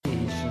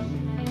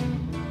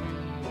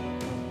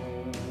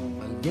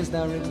against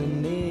our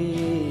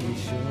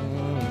inclinations.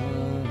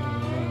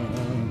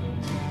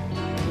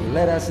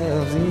 Let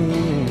ourselves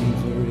in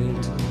for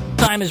it.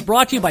 Time is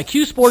brought to you by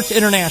Q Sports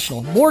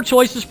International. More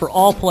choices for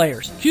all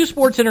players. Q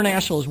Sports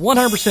International is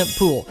 100%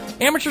 pool.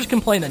 Amateurs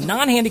can play in the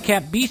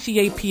non-handicapped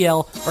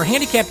BCAPL or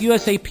Handicap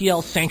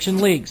USAPL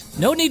sanctioned leagues.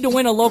 No need to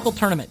win a local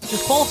tournament.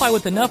 Just qualify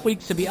with enough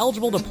weeks to be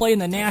eligible to play in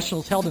the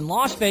Nationals held in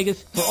Las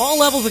Vegas. For all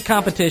levels of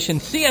competition,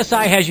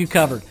 CSI has you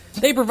covered.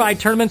 They provide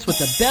tournaments with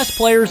the best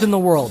players in the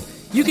world.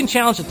 You can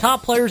challenge the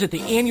top players at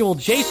the annual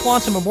Jay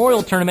Swanson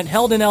Memorial Tournament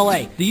held in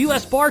LA, the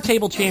U.S. Bar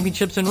Table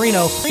Championships in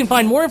Reno. You can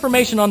find more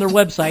information on their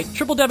website,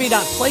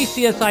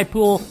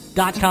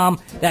 www.playcsipool.com.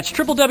 That's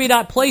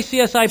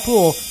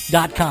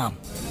www.playcsipool.com.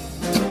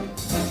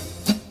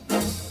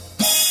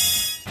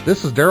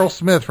 This is Daryl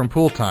Smith from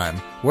Pool Time.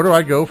 Where do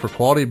I go for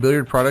quality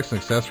billiard products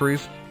and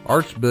accessories?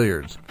 Arts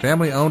Billiards,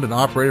 family owned and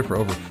operated for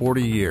over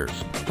 40 years.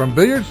 From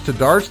billiards to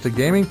darts to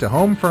gaming to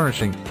home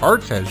furnishing,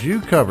 Arts has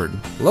you covered.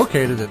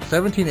 Located at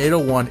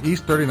 17801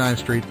 East 39th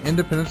Street,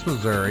 Independence,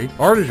 Missouri,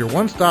 Art is your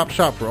one-stop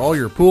shop for all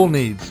your pool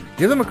needs.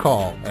 Give them a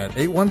call at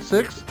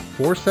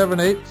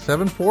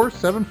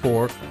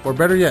 816-478-7474, or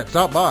better yet,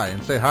 stop by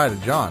and say hi to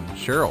John,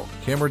 Cheryl,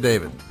 Kim, or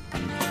David.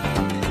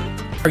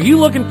 Are you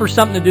looking for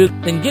something to do?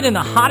 Then get in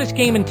the hottest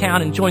game in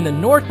town and join the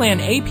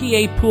Northland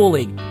APA Pool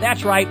League.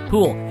 That's right,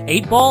 pool.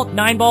 8-ball,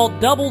 9-ball,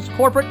 doubles,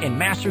 corporate, and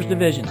masters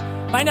divisions.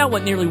 Find out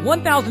what nearly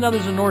 1,000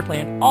 others in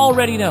Northland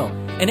already know.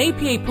 An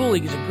APA Pool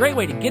League is a great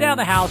way to get out of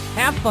the house,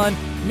 have fun,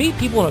 meet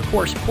people, and of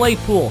course, play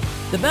pool.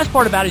 The best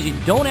part about it is you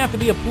don't have to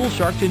be a pool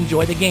shark to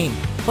enjoy the game.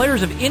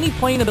 Players of any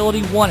playing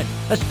ability want it,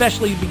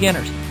 especially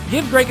beginners.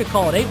 Give Greg a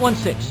call at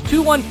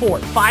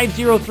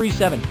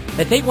 816-214-5037.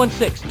 That's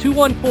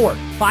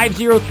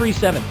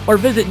 816-214-5037. Or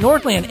visit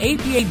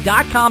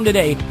northlandapa.com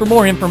today for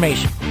more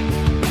information.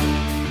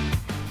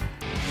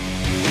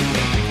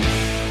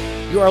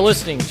 You are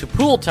listening to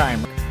Pool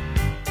Time.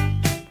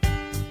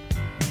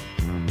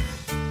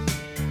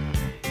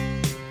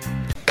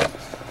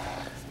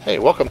 Hey,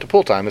 welcome to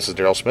Pool Time. This is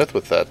Daryl Smith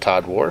with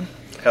Todd Ward.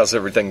 How's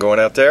everything going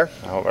out there?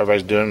 I hope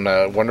everybody's doing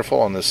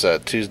wonderful on this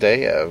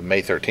Tuesday,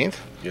 May 13th.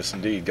 Yes,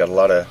 indeed. Got a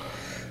lot of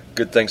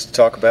good things to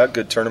talk about,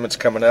 good tournaments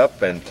coming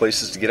up, and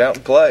places to get out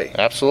and play.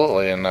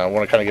 Absolutely, and I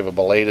want to kind of give a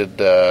belated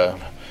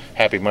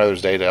Happy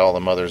Mother's Day to all the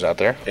mothers out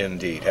there.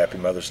 Indeed. Happy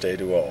Mother's Day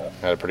to all.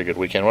 Had a pretty good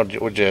weekend.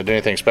 Would you do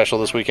anything special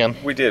this weekend?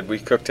 We did. We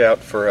cooked out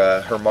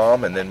for her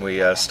mom, and then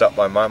we stopped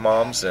by my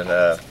mom's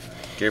and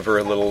gave her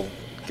a little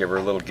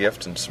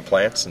gift and some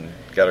plants, and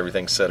got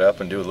everything set up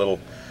and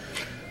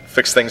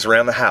fix things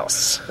around the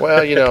house.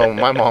 Well, you know,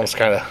 my mom's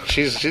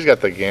she's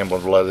got the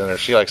gambling blood in her.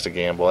 She likes to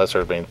gamble. That's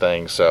her main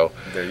thing. So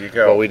there you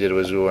go. What we did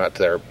was we went out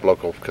to their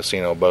local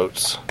casino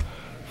boats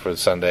for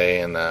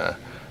Sunday, and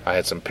I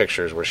had some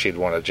pictures where she'd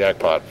won a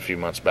jackpot a few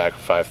months back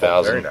for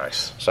 $5,000. Very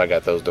nice. So I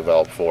got those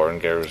developed for her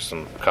and gave her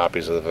some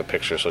copies of the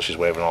picture, so she's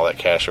waving all that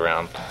cash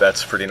around.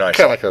 That's pretty nice.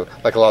 Kind of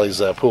like a lot of these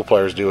pool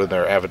players do in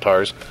their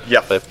avatars.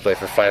 Yeah. They play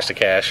for flash of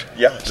cash.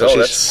 Yeah, so no,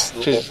 that's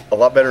a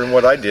lot better than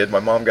what I did. My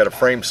mom got a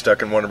frame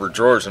stuck in one of her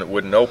drawers and it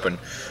wouldn't open,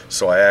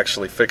 so I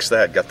actually fixed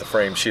that, got the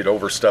frame. She had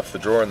overstuffed the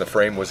drawer and the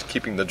frame was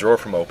keeping the drawer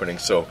from opening,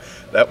 so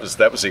that was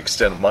the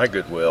extent of my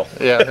goodwill.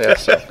 Yeah,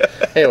 so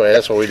anyway,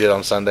 that's what we did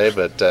on Sunday,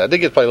 but I did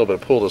get to play a little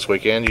bit of pool this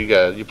weekend.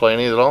 You play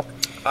any at all?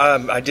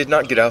 I did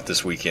not get out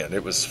this weekend.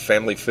 It was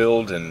family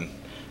filled and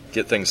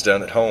get things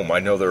done at home. I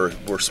know there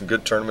were some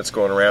good tournaments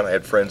going around. I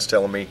had friends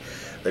telling me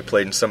they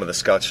played in some of the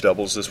Scotch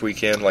doubles this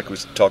weekend, like we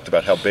talked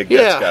about how big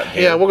that's gotten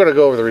here. Yeah, we're going to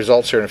go over the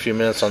results here in a few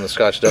minutes on the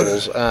Scotch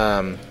doubles.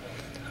 I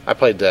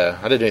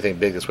didn't do anything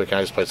big this weekend.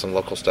 I just played some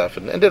local stuff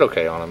and did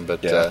okay on them,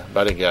 but I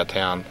didn't get out of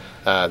town.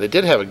 They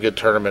did have a good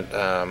tournament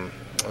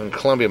in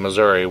Columbia,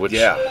 Missouri, which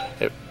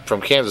from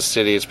Kansas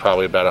City it's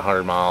probably about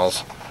 100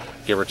 miles,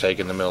 give or take,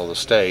 in the middle of the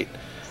state.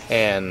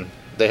 And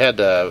they had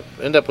to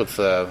end up with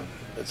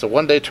it's a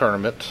one-day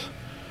tournament.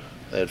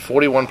 They had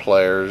 41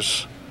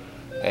 players,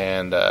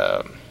 and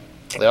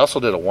they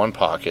also did a one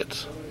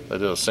pocket. They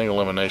did a single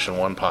elimination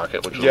one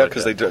pocket, which was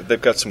because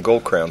they've got some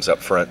gold crowns up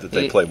front that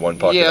they played one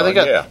pocket. Yeah,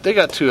 they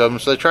got two of them.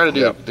 So they tried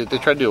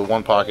to do a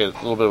one pocket, a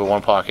little bit of a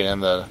one pocket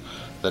in the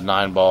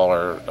 9-ball,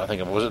 or I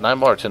think was it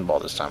 9-ball or 10-ball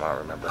this time? I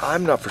don't remember.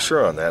 I'm not for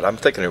sure on that. I'm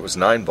thinking it was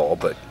 9-ball,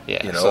 but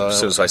as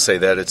soon as I say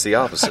that, it's the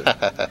opposite.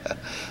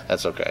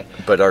 That's okay.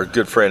 But our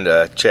good friend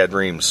Chad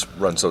Reams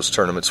runs those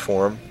tournaments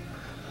for him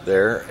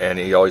there, and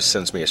he always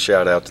sends me a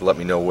shout out to let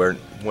me know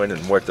when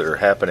and what they're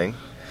happening.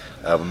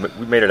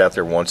 We made it out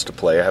there once to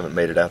play. I haven't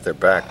made it out there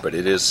back, but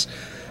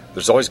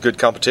there's always good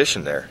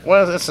competition there.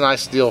 Well, it's a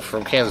nice deal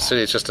from Kansas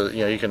City. It's just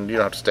you don't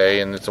have to stay,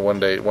 and it's a one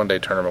day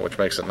tournament, which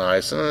makes it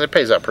nice, and it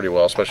pays out pretty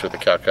well, especially with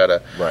the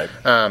Calcutta. Right.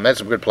 They had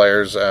some good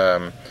players.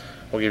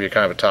 We'll give you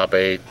kind of a top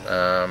 8.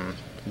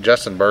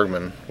 Justin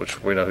Bergman,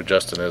 which we know who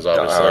Justin is,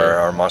 obviously.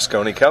 Our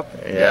Moscone Cup?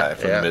 From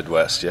the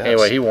Midwest, yes.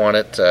 Anyway, he won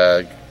it.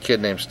 A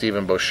kid named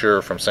Stephen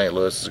Boucher from St.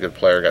 Louis is a good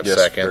player, got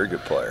second. Very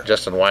good player.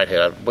 Justin Whitehead,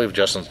 I believe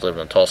Justin's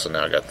living in Tulsa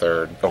now, got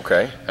third.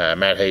 Okay.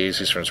 Matt Hayes,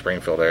 he's from the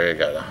Springfield area,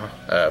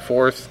 got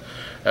fourth.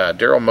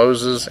 Daryl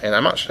Moses,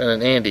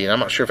 and Andy, and I'm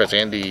not sure if it's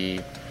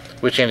Andy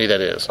which Andy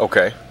that is.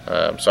 Okay.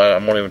 So I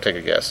won't even take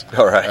a guess.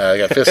 All right. I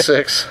got 5th,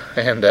 6th,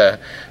 and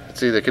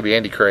it's either it could be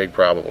Andy Craig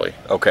probably.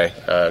 Okay.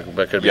 But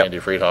it could be Yep. Andy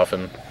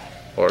Friedhofen,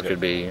 or it could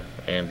be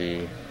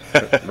Andy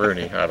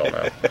Rooney. I don't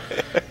know.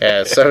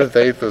 Yeah, 7th,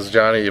 8th was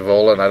Johnny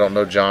Evola, and I don't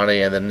know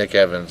Johnny, and then Nick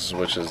Evans,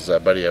 which is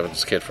Buddy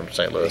Evans' kid from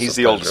St. Louis. He's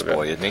that the plays oldest real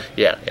boy, good. isn't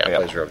he? Yeah, Yep.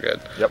 plays real good.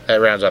 Yep. That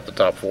rounds out the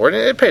top 4, and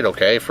it paid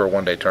okay for a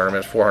one-day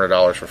tournament. It's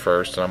 $400 for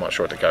first, and I'm not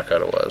sure what the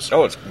Calcutta was.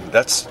 Oh,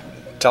 that's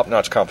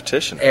top-notch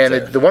competition. And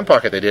there. the one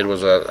pocket they did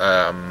was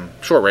a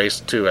short race,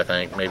 2, I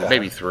think,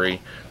 maybe 3,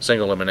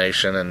 single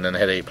elimination, and then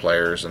had 8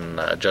 players, and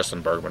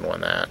Justin Bergman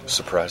won that.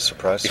 Surprise,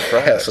 surprise, Yeah,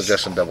 surprise. so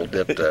Justin double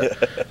dipped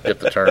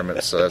the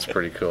tournament, so that's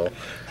pretty cool.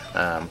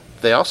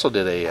 They also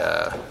did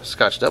a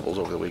Scotch doubles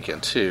over the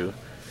weekend too,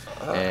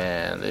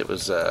 and it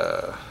was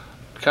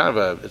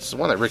it's the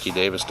one that Ricky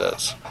Davis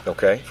does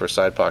Okay. for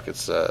Side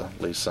Pockets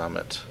Lee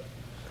Summit,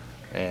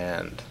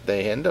 and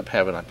they end up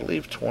having, I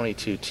believe,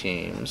 22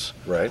 teams,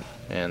 Right.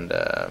 and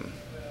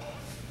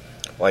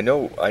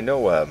Well, I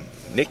know.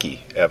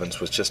 Nikki Evans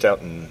was just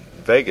out in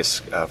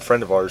Vegas. A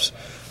friend of ours,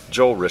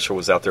 Joel Richel,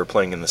 was out there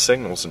playing in the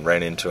Signals and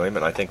ran into him,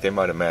 and I think they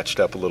might have matched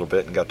up a little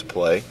bit and got to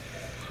play.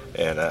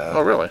 And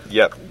oh really?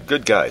 Yep,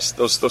 good guys.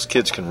 Those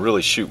kids can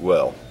really shoot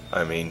well.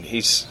 I mean,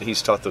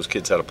 he's taught those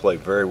kids how to play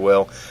very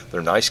well.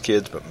 They're nice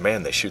kids, but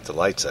man, they shoot the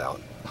lights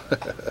out.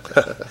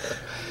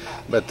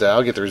 But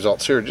I'll get the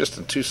results here just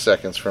in 2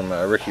 seconds from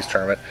Ricky's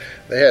tournament.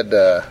 They had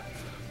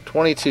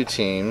 22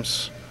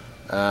 teams.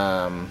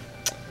 The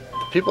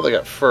people that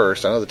got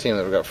first, I know the team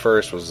that got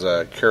first was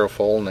Carol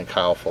Folan and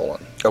Kyle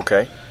Folan.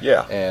 Okay,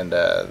 yeah. And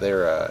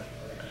they're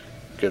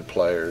good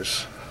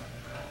players.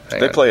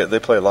 They play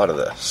a lot of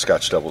the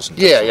Scotch doubles. And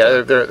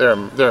Yeah, they're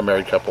a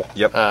married couple.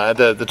 Yep.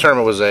 The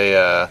tournament was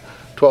a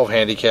 12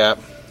 handicap,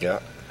 Yeah.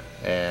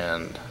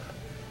 and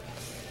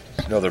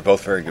No, they're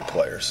both very good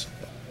players.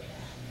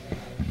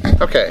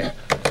 okay.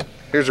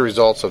 Here's the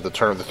results of the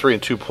tournament, the 3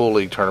 and 2 pool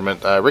league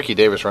tournament. Ricky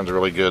Davis runs a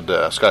really good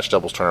Scotch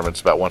doubles tournament.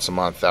 It's about once a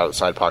month out at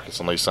Side Pockets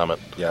in Lee Summit.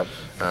 Yep.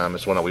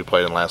 It's one that we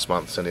played in last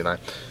month, Cindy and I,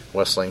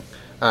 Westling.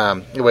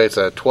 Anyway, it's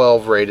a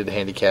 12 rated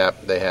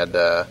handicap. They had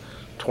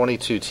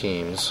 22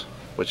 teams,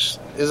 which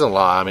isn't a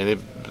lot. I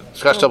mean,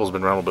 Scotch doubles have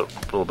been run a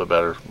little bit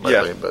better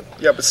lately, but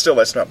but still,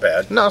 that's not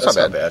bad. no, it's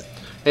not bad.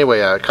 Anyway,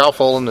 Kyle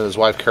Folan and his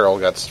wife Carol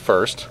got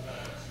first.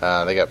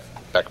 They got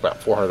back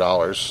about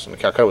 $400, and the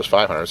Calcutta was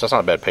 $500, so that's not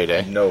a bad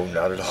payday. No,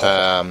 not at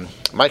all.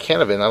 Mike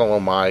Hanovan, I don't know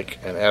Mike,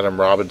 and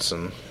Adam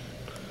Robinson,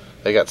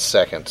 they got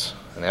second,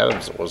 and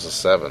Adams was a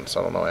 7, so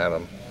I don't know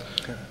Adam.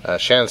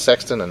 Shannon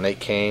Sexton and Nate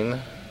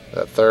Kane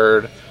got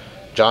third.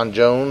 John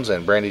Jones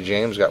and Brandy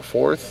James got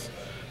fourth.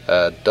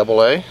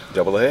 Double A,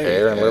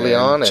 Aaron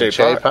Lillian and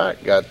Che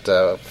Pak got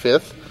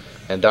 5th,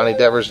 and Donnie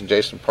Devers and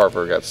Jason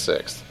Parker got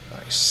 6th.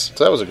 Nice.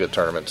 So that was a good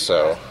tournament.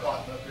 So,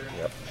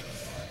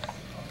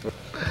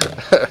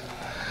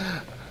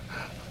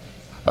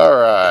 all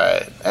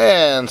right,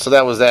 and so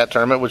that was that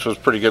tournament, which was a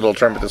pretty good little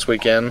tournament this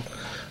weekend.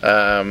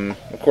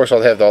 Of course,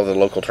 I'll have all the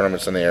local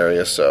tournaments in the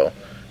area. So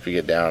if you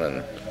get down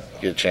and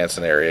get a chance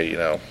in the area, you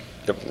know,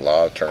 a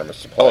lot of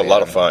tournaments to play. Oh, a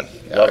lot of fun.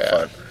 A lot of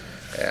fun.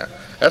 Yeah,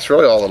 that's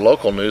really all the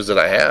local news that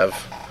I have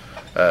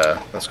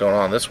that's going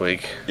on this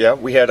week. Yeah,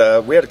 we had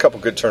a couple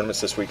good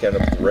tournaments this weekend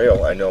up at the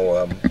rail. I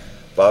know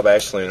Bob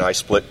Ashley and I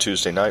split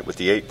Tuesday night with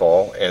the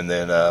 8-ball, and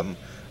then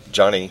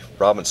Johnny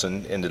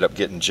Robinson ended up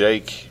getting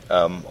Jake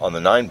on the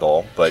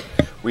 9-ball. But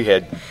we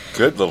had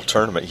good little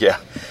tournament. Yeah,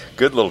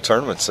 good little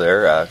tournaments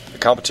there. The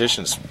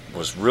competition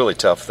was really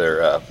tough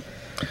there.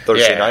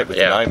 Thursday night with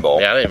the 9-ball.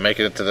 Yeah, I didn't make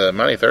it to the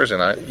money Thursday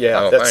night. Yeah,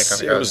 I don't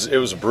think. it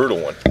was a brutal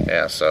one.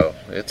 Yeah, so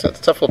it's a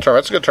tough little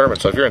tournament. It's a good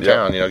tournament. So if you're in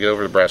town, get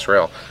over to Brass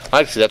Rail. I'd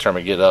like to see that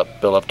tournament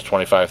build up to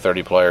 25,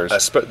 30 players.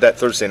 That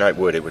Thursday night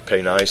it would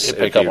pay nice. It'd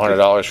pay a couple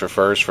 $100 for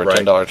first for a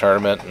 $10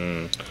 tournament,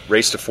 and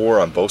race to 4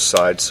 on both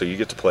sides, so you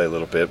get to play a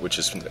little bit, which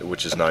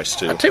is nice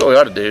too. I tell you what we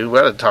ought to do. We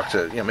ought to talk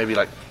to maybe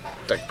like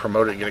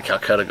promote it and get a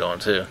Calcutta going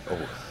too.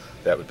 Oh,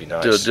 that would be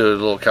nice. Do a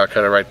little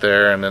Calcutta right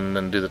there, and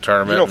then do the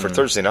tournament. For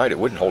Thursday night, it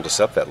wouldn't hold us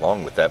up that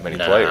long with that many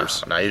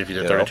players. Now, even if you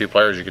did 32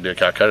 players, you could do a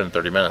Calcutta in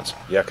 30 minutes.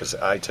 Yeah, because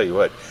I tell you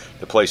what,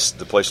 the place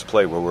to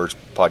play where we're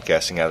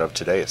podcasting out of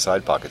today at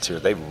Side Pockets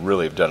here, they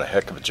really have done a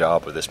heck of a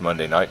job with this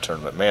Monday night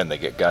tournament. Man, they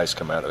get guys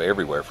come out of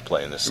everywhere for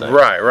playing this thing.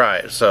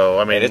 Right.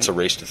 So I mean, and it's a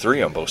race to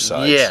 3 on both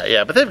sides.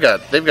 Yeah, but they've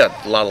got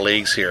a lot of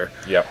leagues here.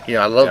 Yeah.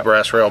 I love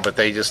Brass Rail, but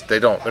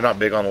they're not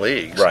big on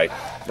leagues. Right.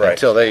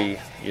 Until they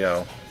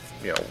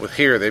with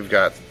here they've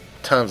got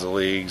tons of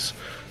leagues.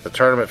 The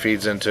tournament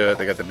feeds into it.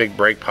 They got the big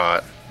break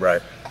pot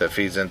that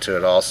feeds into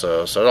it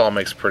also. So it all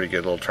makes a pretty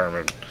good little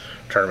tournament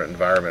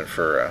environment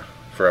for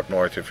up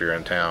north if you're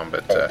in town.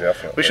 But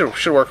definitely. we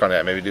should work on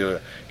that. Maybe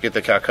get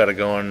the Calcutta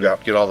going.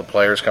 Yep. Get all the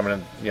players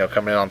coming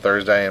in on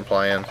Thursday and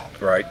playing.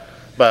 Right.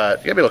 But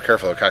you gotta be a little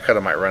careful. The Calcutta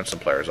might run some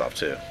players off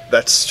too.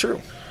 That's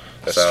true.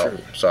 So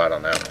I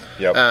don't know.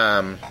 Yep.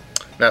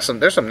 Now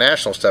there's some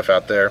national stuff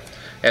out there,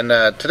 and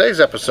today's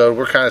episode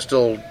we're kind of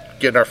still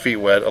getting our feet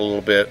wet a little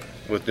bit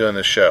with doing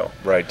this show.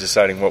 Right,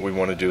 deciding what we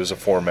want to do as a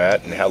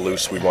format and how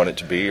loose we want it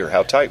to be or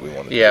how tight we want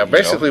it to be. Yeah,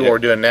 basically what we're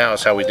doing now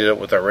is how we did it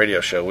with our radio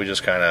show. We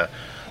just kind of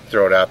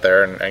throw it out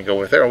there and go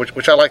with it,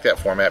 which I like that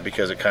format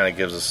because it kind of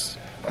gives us...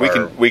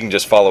 We can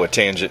just follow a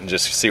tangent and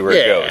just see where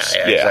it goes.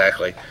 Yeah,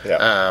 exactly.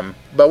 Yeah.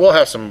 But we'll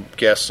have some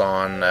guests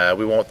on.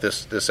 We won't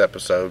this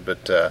episode,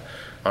 but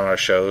on our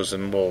shows,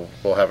 and we'll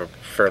have it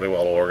fairly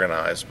well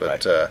organized.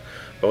 But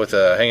with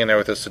hanging there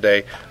with us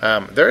today,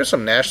 there is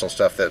some national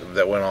stuff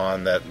that went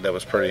on that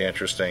was pretty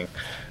interesting.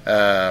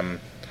 There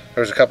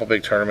was a couple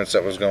big tournaments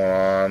that was going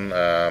on.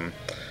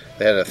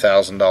 They had a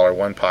 $1,000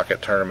 one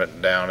pocket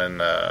tournament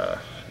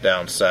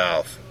down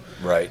south.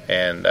 Right.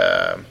 And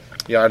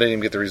I didn't even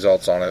get the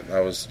results on it.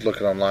 I was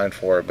looking online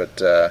for it, but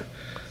the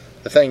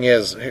thing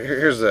is,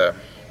 here's the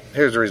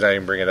reason I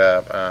didn't bring it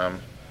up.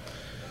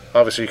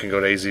 Obviously, you can go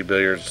to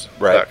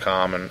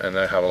azbilliards.com and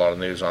they have a lot of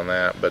news on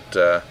that. But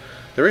the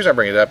reason I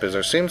bring it up is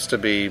there seems to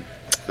be,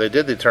 they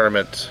did the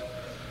tournament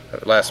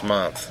last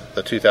month,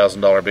 the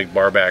 $2,000 big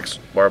bar box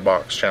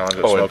challenge at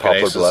Smoking Poplar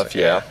Aces. Bluff,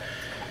 yeah.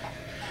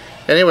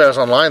 Anyway, I was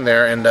online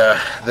there, and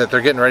that they're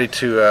getting ready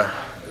to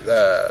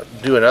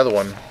do another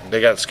one. They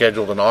got it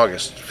scheduled in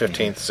August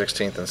 15th,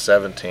 16th, and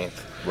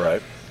 17th.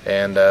 Right.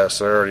 And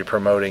so they're already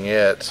promoting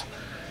it.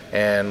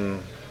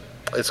 And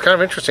it's kind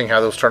of interesting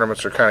how those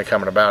tournaments are kind of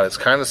coming about. It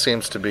kind of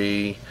seems to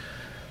be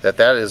that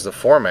is the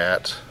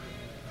format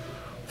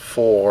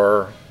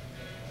for,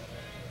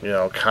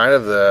 kind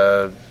of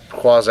the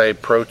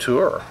quasi-pro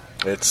tour.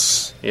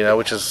 It's...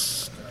 which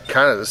is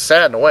kind of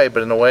sad in a way,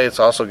 but in a way it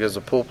also gives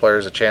the pool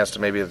players a chance to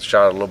maybe get a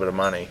shot at a little bit of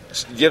money.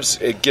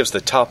 It gives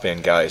the top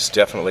end guys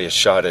definitely a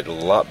shot at a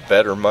lot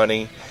better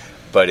money,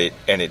 but it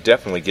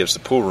definitely gives the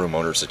pool room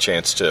owners a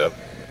chance to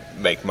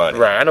make money.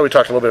 Right. I know we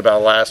talked a little bit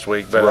about it last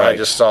week, but right. I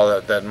just saw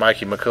that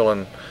Mikey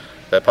McCullen,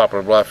 that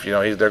Poplar Bluff,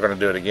 they're going to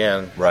do it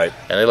again. Right.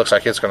 And it looks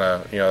like it's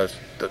going to,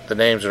 the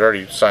names are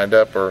already signed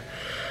up, or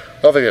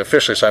I don't think they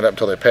officially signed up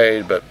until they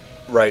paid, but.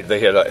 Right. They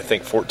had, I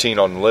think, 14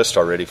 on the list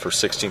already for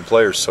 16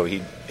 players, so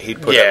he'd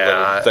put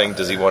that little thing,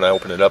 does he want to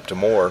open it up to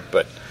more?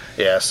 But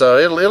yeah, so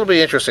it'll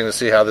be interesting to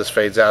see how this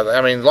fades out.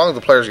 I mean, as long as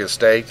the players get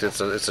staked, it's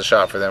a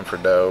shot for them for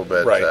dough,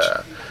 but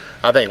right.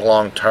 I think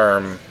long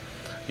term,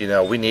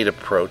 we need a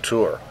pro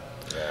tour.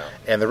 Yeah.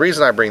 And the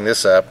reason I bring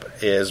this up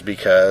is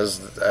because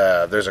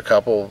there's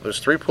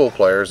 3 pool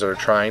players that are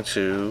trying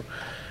to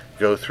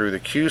go through the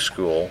Q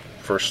school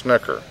for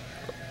snooker.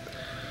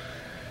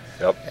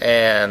 Yep.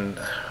 And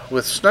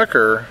with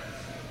snooker,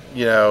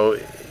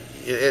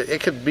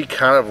 it could be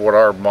kind of what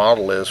our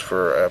model is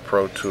for a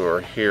pro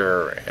tour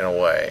here in a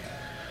way.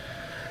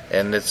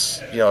 And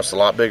it's a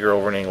lot bigger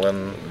over in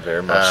England.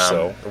 Very much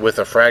so. With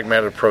a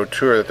fragmented pro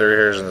tour that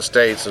there is in the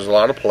States, there's a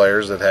lot of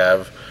players that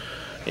have,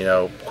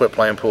 quit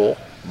playing pool.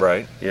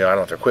 Right. I don't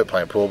know if they quit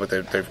playing pool, but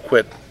they've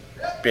quit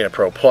being a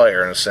pro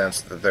player in a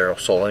sense that their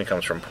sole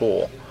income's from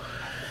pool.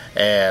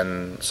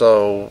 And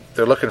so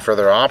they're looking for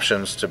their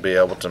options to be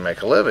able to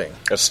make a living.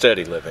 A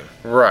steady living.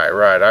 Right.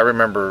 I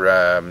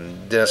remember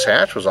Dennis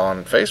Hatch was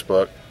on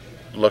Facebook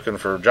looking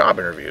for job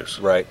interviews.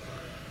 Right.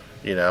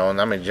 And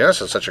I mean,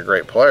 Dennis is such a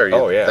great player.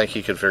 You'd think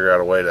he could figure out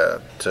a way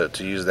to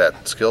use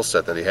that skill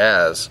set that he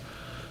has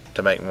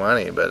to make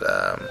money. But,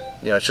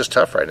 it's just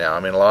tough right now.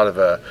 I mean, a lot of,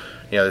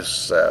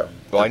 this... well,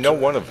 I know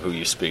one of who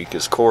you speak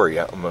is Corey,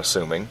 I'm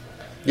assuming.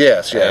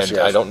 Yes.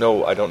 I don't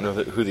know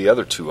who the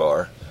other two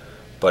are.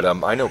 But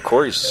I know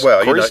Corey's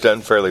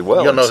done fairly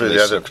well. You'll know who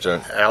the other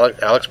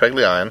Alex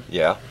Peglian.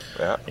 Yeah.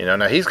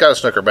 Now he's got a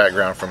snooker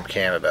background from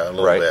Canada a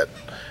little bit,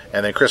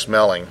 and then Chris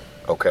Melling.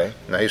 Okay.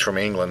 Now he's from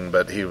England,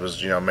 but he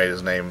was made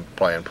his name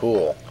playing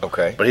pool.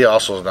 Okay. But he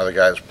also is another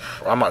guy.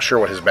 I'm not sure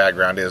what his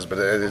background is, but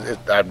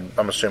I'm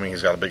assuming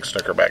he's got a big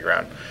snooker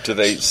background. Do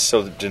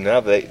now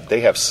they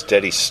have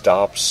steady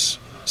stops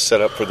set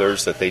up for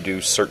theirs that they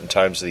do certain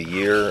times of the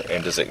year,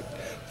 and does it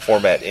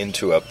format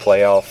into a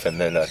playoff and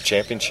then a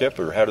championship,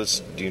 or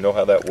do you know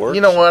how that works?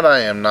 You know what? I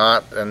am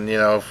not, and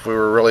if we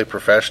were really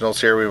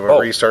professionals here, we would have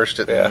researched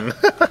it. Yeah.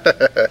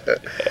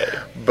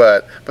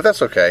 But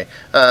that's okay.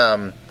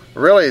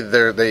 Really,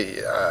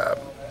 they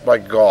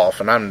like golf,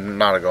 and I'm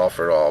not a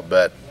golfer at all,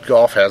 but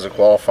golf has a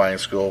qualifying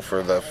school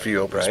for the few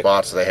open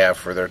spots they have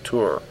for their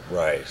tour.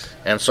 Right.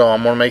 And so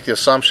I'm going to make the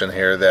assumption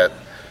here that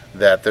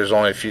there's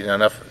only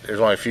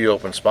a few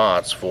open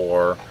spots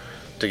to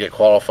get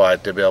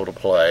qualified to be able to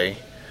play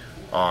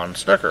on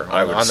snooker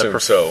on the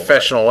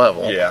professional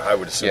level. Yeah, I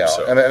would assume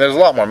so. And there's a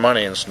lot more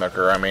money in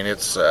snooker. I mean,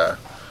 it's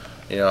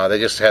they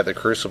just had the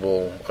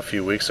Crucible a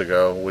few weeks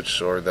ago,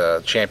 or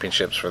the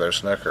championships for their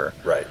snooker.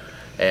 Right.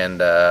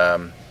 And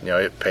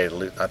it paid,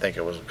 I think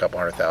it was a couple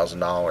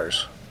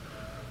 $100,000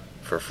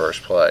 for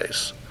first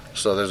place.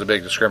 So there's a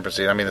big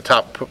discrepancy. I mean, the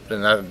top,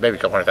 maybe a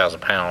couple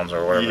 £100,000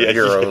 or whatever,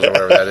 euros or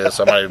whatever that is.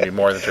 So it might even be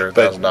more than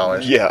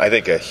 $200,000. Yeah, I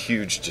think a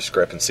huge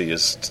discrepancy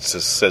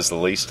says the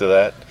least of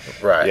that.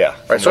 Right. Yeah.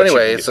 Right. So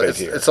anyway,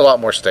 it's a lot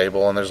more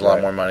stable, and there's a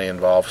lot more money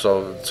involved.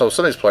 So some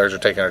of these players are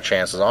taking their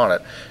chances on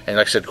it. And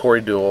like I said,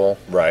 Corey Deuel,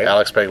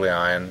 Alex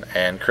Peglian,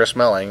 and Chris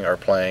Melling are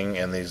playing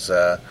in these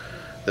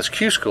this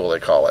Q school, they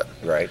call it.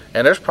 Right.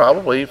 And there's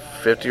probably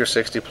 50 or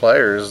 60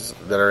 players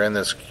that are in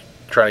this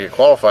trying to get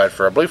qualified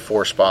for, I believe,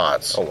 4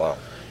 spots. Oh, wow.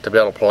 To be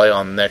able to play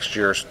on next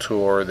year's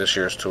tour, this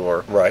year's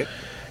tour. Right.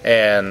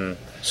 And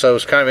so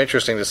it's kind of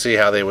interesting to see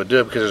how they would do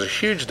it, because there's a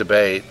huge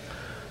debate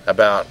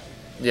about,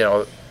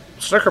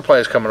 snooker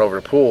players coming over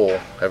to pool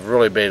have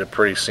really made a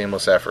pretty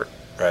seamless effort.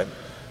 Right.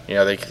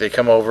 They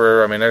come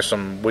over. I mean, there's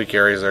some weak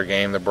areas of their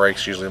game. The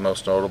break's usually the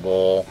most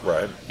notable.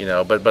 Right.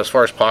 But as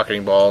far as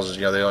pocketing balls,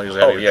 they don't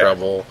usually have any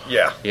trouble.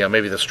 Yeah.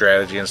 Maybe the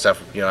strategy and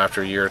stuff,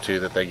 after a year or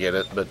two that they get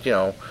it. But,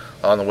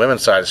 on the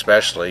women's side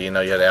especially, you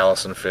had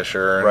Allison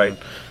Fisher and right.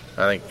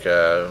 I think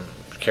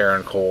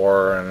Karen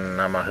Core and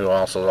I don't know who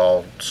else was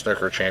all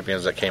snooker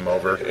champions that came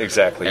over.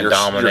 Exactly. And your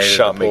dominated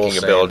shot the pool making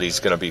scene. ability is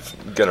going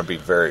to be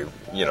very.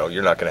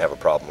 You're not going to have a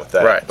problem with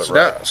that. Right. But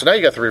So now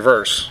you got the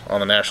reverse on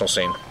the national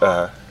scene.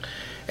 Uh-huh.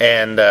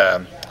 And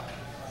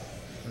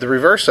the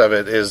reverse of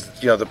it is,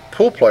 the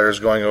pool players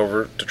going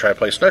over to try to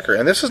play snooker,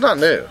 and this is not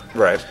new.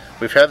 Right.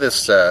 We've had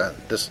this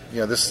this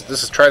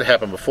has tried to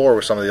happen before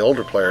with some of the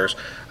older players.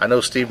 I know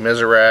Steve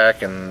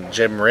Miserak and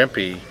Jim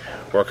Rimpey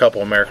were a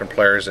couple American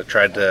players that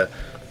tried to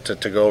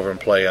go over and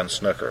play on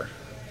snooker.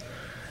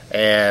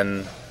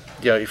 And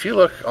if you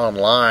look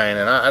online,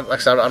 and like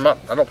I said, I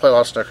don't play a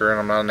lot of snooker, and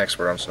I'm not an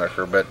expert on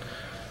snooker, but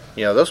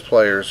those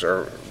players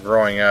are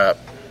growing up,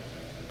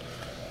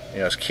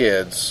 as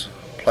kids,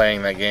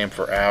 playing that game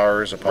for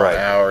hours upon right.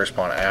 hours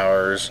upon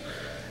hours,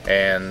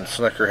 and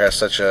snooker has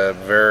such a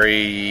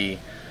very,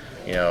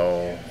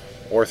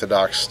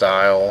 orthodox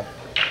style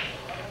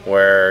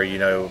where,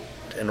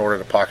 in order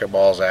to pocket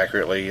balls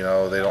accurately,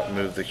 they don't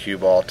move the cue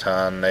ball a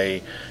ton.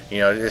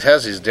 It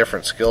has these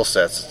different skill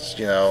sets.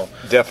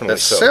 Definitely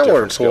that's so.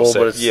 similar Different to pool,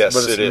 skill but set.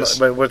 Yes, it is.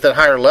 But with that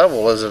higher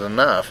level, is it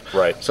enough?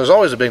 Right. So there's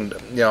always a big,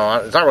 it's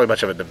not really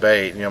much of a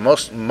debate.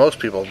 Most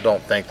people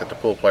don't think that the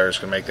pool players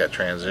can make that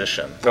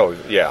transition. Oh,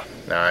 yeah.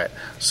 All right.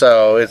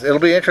 So it'll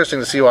be interesting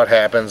to see what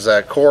happens.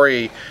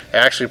 Corey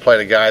actually played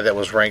a guy that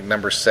was ranked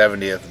number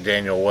 70th,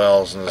 Daniel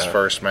Wells, in his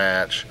first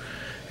match,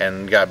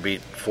 and got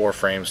beat 4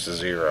 frames to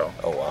 0.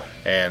 Oh, wow.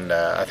 And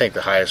I think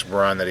the highest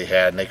run that he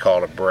had, and they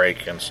call it a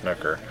break in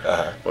snooker,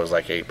 was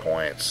like 8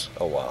 points.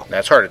 Oh, wow. Now,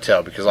 it's hard to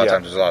tell because a lot of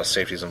times there's a lot of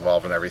safeties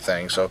involved in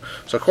everything. So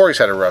Corey's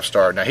had a rough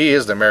start. Now, he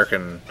is the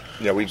American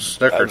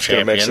snooker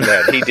champion. Mention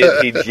that. He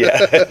did.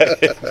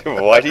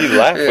 Yeah. Why do you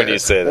laugh when you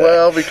say that?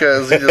 Well,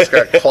 because he just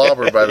got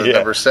clobbered by the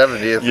number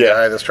 70th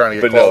guy that's trying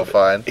to get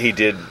qualified. No, he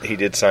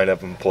did sign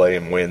up and play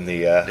and win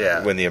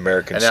the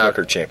American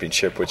Snooker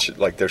Championship, which,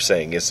 like they're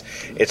saying,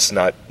 it's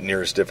not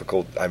near as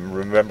difficult.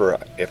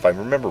 If I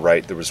remember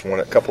right, there was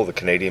a couple of the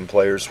Canadian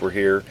players were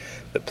here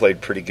that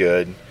played pretty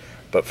good,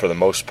 but for the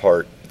most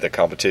part, the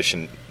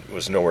competition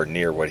was nowhere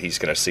near what he's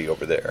going to see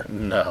over there.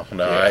 No,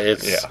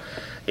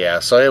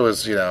 so it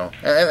was,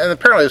 and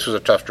apparently this was a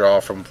tough draw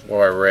from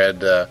what I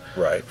read,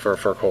 right, for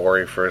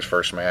Corey for his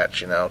first match,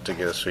 to get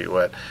his feet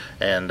wet,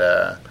 and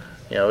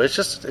it's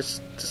just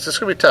going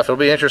to be tough. It'll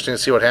be interesting to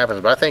see what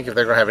happens, but I think if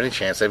they're going to have any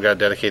chance, they've got to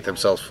dedicate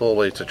themselves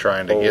fully to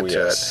trying to get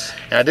to it.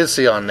 And I did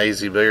see on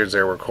AZ Billiards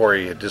there where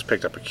Corey had just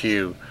picked up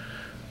a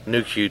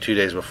new cue 2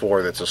 days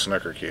before that's a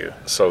snooker cue.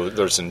 So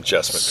there's an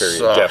adjustment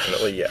period,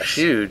 definitely, yes.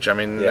 Huge. I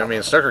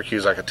mean, snooker cue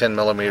is like a 10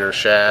 millimeter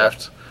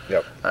shaft.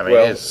 Yep. I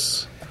mean,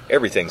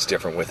 everything's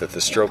different with it.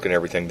 The stroke and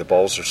everything. The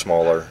balls are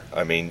smaller.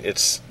 I mean,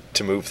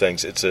 to move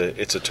things. It's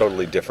a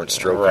totally different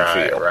stroke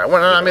and feel. Right.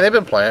 Well, I mean, they've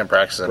been playing,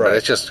 practicing, but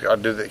it's just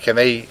can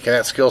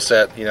that skill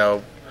set?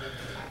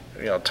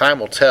 Time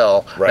will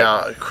tell. Right.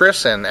 Now,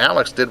 Chris and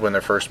Alex did win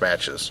their first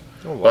matches.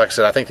 Oh, wow. Like I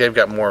said, I think they've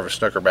got more of a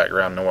snooker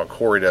background than what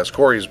Corey does.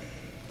 Corey's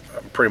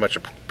pretty much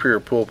a pure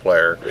pool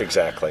player.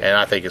 Exactly. And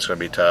I think it's going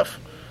to be tough.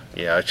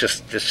 It's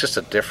just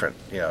a different,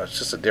 it's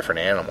just a different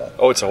animal.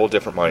 Oh, it's a whole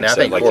different mindset. Now, I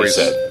think like Corey's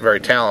you said. very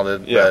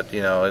talented, but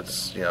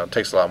it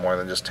takes a lot more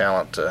than just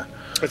talent to.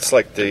 It's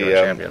like the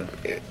champion.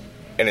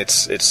 And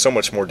it's so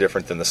much more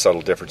different than the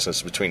subtle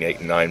differences between 8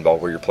 and 9 ball,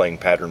 where you're playing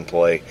pattern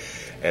play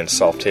and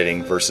soft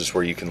hitting, versus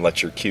where you can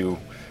let your cue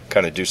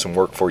kind of do some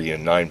work for you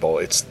in 9 ball.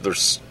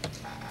 There's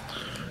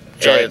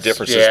giant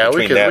differences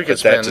between that. We could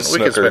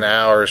spend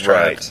hours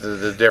trying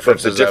the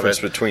differences. But the difference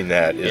between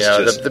that is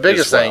just the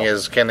biggest thing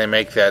is, can they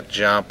make that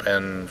jump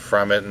and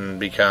from it and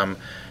become.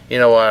 You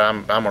know what?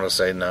 I'm going to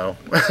say no.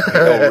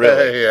 Oh,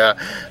 really? Yeah.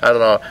 I don't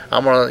know.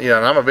 I'm going to.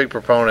 I'm a big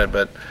proponent,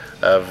 but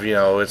of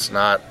it's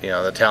not.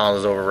 The talent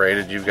is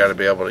overrated. You've got to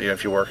be able to.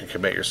 If you work and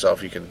commit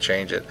yourself, you can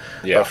change it.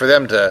 Yeah. But for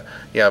them to,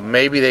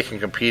 maybe they can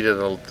compete at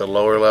the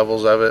lower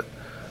levels of it.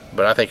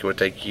 But I think it would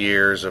take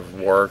years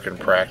of work and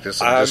practice.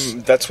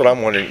 And that's what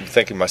I'm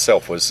thinking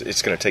myself. Was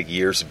it's going to take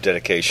years of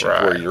dedication,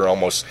 where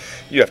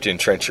you have to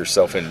entrench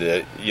yourself into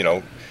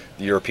the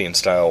European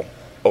style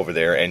over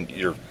there, and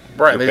you're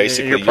playing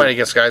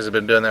against guys that have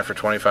been doing that for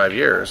 25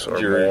 years or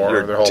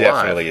more their whole life. You're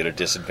definitely at a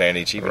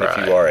disadvantage, even if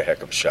you are a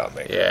heck of a shot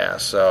maker. Yeah,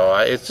 so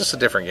it's just a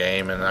different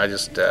game, and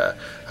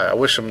I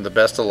wish them the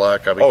best of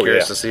luck. I'll be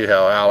curious to see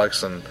how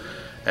Alex and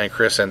and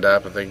Chris end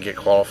up if they can get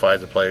qualified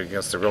to play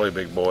against the really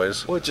big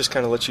boys. Well, it just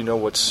kind of lets you know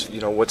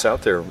what's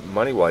out there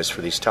money-wise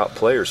for these top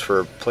players.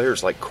 For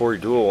players like Corey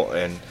Deuel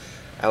and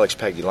Alex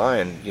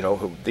Pagulayan,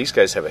 who these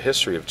guys have a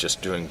history of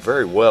just doing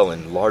very well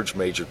in large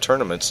major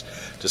tournaments.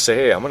 To say,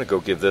 hey, I'm going to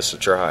go give this a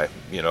try.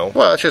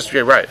 Well, it's just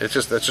right. That's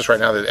just right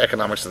now the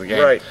economics of the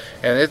game. Right.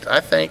 And I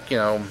think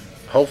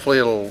hopefully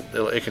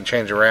it can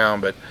change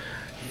around, but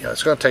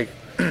it's going to take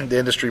the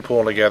industry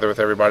pulling together with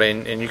everybody,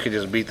 and you can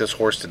just beat this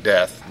horse to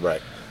death.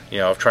 Right.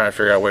 Of trying to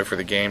figure out a way for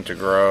the game to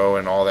grow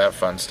and all that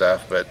fun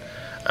stuff. But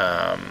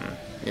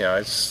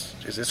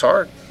it's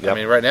hard. Yep. I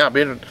mean, right now,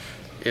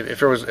 if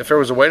there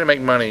was a way to make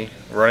money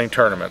running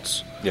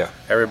tournaments,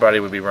 everybody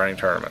would be running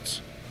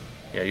tournaments.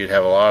 You'd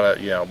have a lot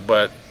of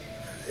but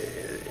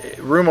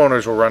room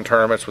owners will run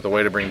tournaments with a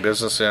way to bring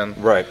business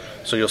in. Right.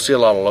 So you'll see a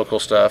lot of local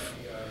stuff,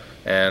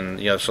 and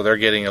so they're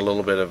getting a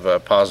little bit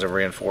of positive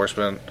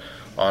reinforcement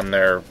on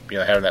their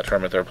having that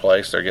tournament at their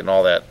place. They're getting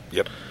all that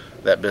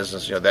that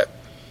business that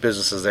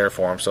business is there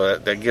for them, so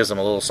that gives them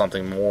a little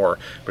something more.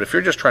 But if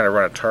you're just trying to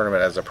run a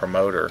tournament as a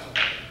promoter,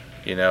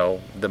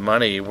 the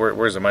money,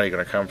 where's the money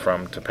going to come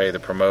from to pay the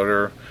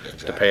promoter,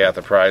 to pay out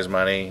the prize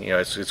money?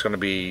 It's going to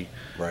be,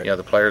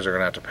 the players are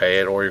going to have to pay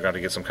it, or you're going to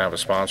get some kind of a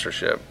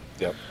sponsorship.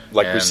 Yep.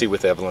 Like we see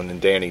with Evelyn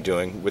and Danny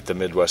doing with the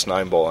Midwest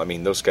 9 Ball. I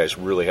mean, those guys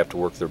really have to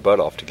work their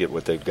butt off to get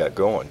what they've got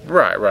going.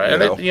 Right.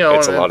 And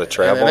it's a lot of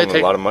travel and a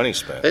lot of money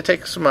spent. They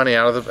take some money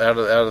out of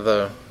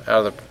the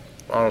I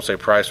don't say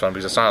prize fund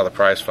because it's not out of the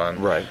prize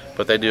fund. Right.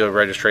 But they do a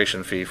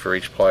registration fee for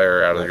each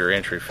player out of your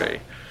entry fee.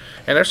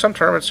 And there's some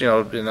tournaments,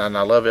 and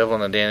I love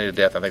Evelyn and Danny to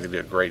death. I think they do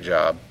a great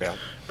job. Yeah.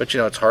 But,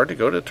 it's hard to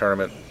go to a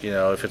tournament,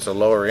 if it's a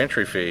lower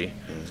entry fee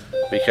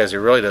because it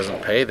really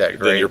doesn't pay that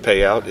great. Then your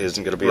payout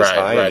isn't going to be as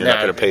high, and you're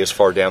not going to pay as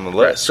far down the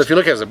list. Right. So if you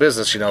look at it as a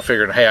business,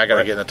 figuring, hey, I got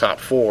to get in the top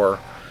 4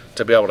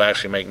 to be able to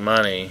actually make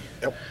money,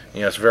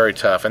 it's very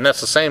tough. And that's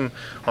the same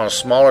on a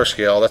smaller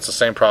scale. That's the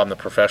same problem that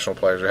professional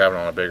players are having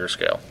on a bigger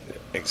scale.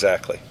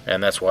 Exactly.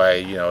 And that's why,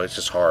 it's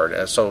just hard.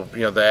 And so,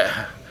 you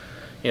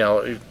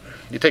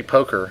take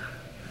poker,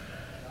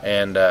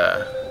 and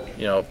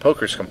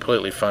poker's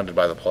completely funded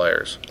by the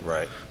players.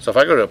 Right. So if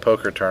I go to a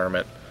poker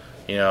tournament,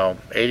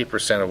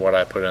 80% of what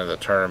I put into the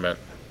tournament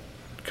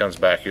comes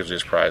back usually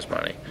as prize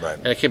money. Right.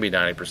 And it can be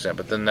 90%,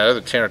 but then that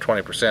other 10 or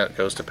 20%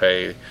 goes to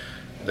pay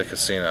the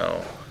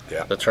casino,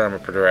 the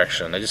tournament per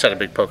direction. They just had a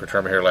big poker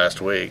tournament here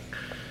last week,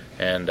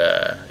 and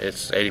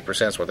it's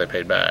 80% is what they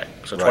paid back.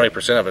 So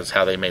 20% of it is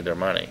how they made their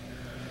money.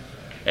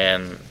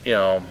 And,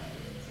 the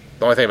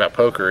only thing about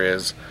poker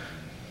is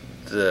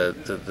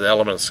the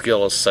element of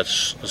skill is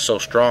so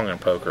strong in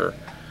poker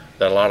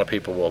that a lot of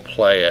people will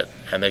play it,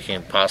 and they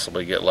can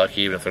possibly get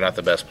lucky even if they're not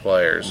the best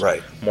players.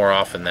 Right. More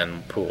often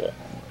than pool.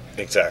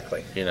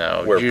 Exactly.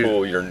 Where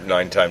pool, you're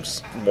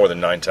more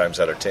than 9 times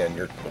out of 10,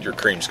 your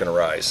cream's going to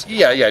rise.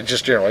 Yeah.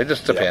 Just generally, it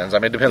just depends. I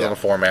mean, it depends on the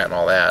format and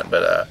all that,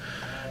 but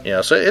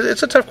so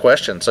it's a tough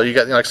question. So you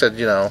got, like I said,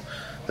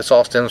 this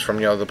all stems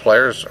from the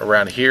players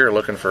around here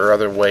looking for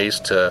other ways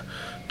to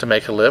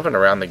make a living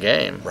around the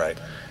game. Right.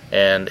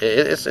 And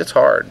it's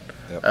hard.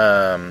 Yep.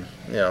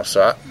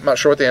 So I'm not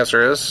sure what the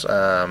answer is.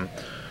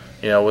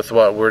 With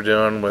what we're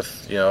doing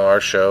with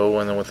our show,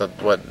 and then with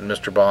what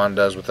Mr. Bond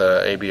does with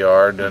the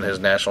ABR, doing his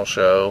national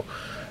show,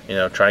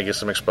 trying to get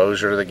some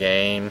exposure to the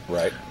game.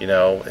 Right.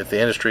 If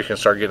the industry can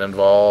start getting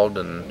involved,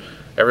 and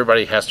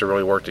everybody has to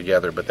really work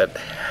together, but that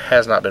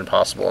has not been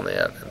possible in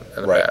the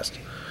past.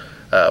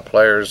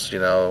 Players,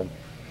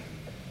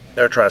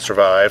 they're trying to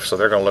survive, so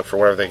they're going to look for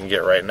whatever they can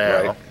get right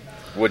now. Right.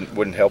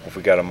 Wouldn't help if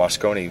we got a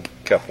Moscone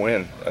Cup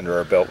win under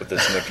our belt with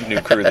this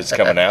new crew that's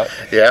coming out.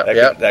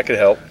 That could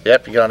help.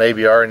 Yep, you get on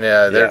ABR, and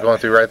they're going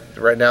through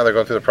right now. They're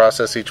going through the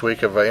process each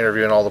week of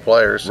interviewing all the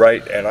players.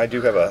 Right, and I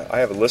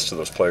have a list of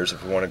those players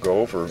if we want to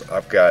go over.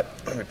 Let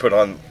me put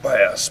on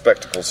my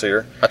spectacles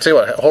here. I'll tell you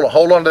what.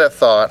 Hold on to that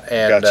thought,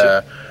 and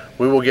gotcha.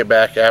 We will get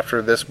back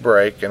after this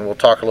break, and we'll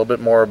talk a little bit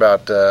more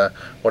about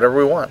whatever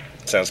we want.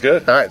 Sounds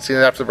good. All right, see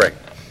you after the break.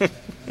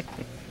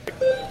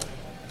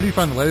 Can you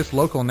find the latest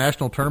local and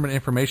national tournament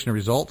information and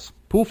results?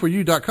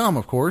 Pool4u.com,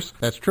 of course.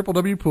 That's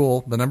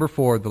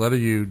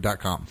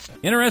www.pool4u.com.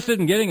 Interested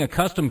in getting a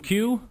custom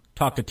cue?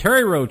 Talk to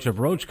Terry Roach of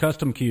Roach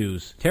Custom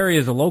Cues. Terry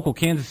is a local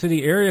Kansas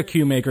City area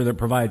cue maker that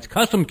provides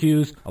custom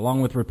cues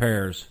along with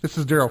repairs. This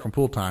is Daryl from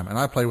Pool Time, and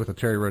I play with the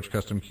Terry Roach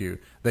Custom Cue.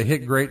 They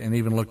hit great and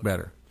even look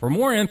better. For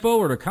more info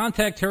or to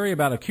contact Terry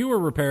about a cue or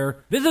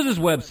repair, visit his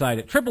website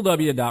at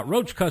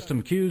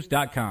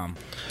www.roachcustomcues.com.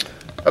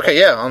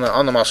 Okay, on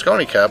the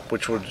Moscone Cup,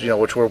 which would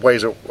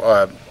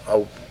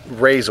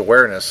raise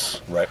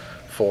awareness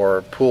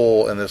for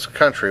pool in this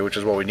country, which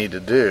is what we need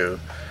to do.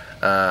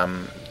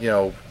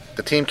 The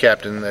team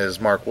captain is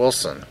Mark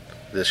Wilson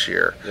this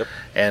year,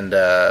 and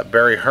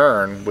Barry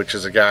Hearn, which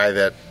is a guy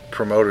that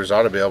promoters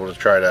ought to be able to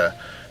try to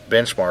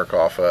benchmark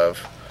off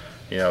of,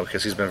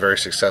 because he's been very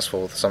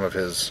successful with some of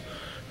his.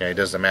 He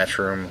does the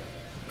Matchroom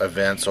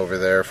events over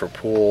there for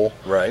pool,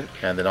 right?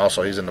 And then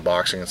also he's into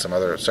boxing and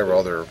several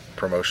other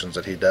promotions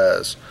that he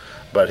does.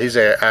 But he's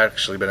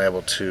actually been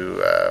able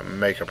to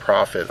make a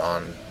profit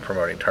on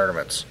promoting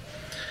tournaments.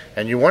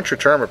 And you want your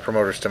tournament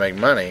promoters to make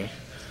money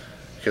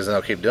because then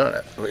they'll keep doing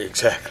it.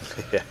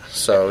 Exactly. Yeah.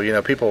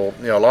 So, people,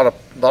 a lot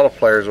of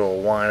players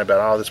will whine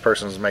about, this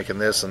person's making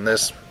this and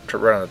this to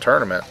run a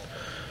tournament.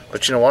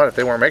 But you know what? If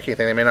they weren't making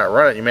anything, they may not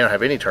run it. You may not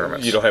have any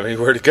tournaments. You don't have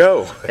anywhere to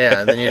go. Yeah,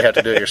 and then you'd have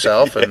to do it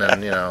yourself, and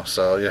then,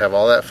 so you have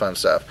all that fun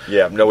stuff.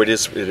 Yeah, no, it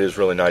is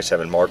really nice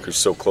having Mark, who's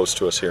so close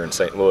to us here in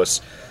St.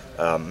 Louis,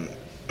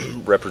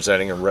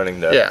 representing and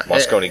running the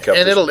Mosconi Cup.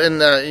 And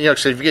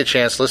so if you get a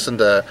chance, listen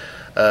to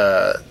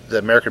the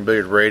American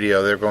Billiard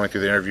Radio. They're going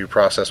through the interview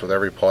process with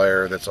every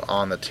player that's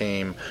on the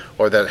team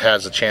or that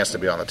has a chance to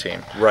be on the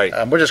team. Right.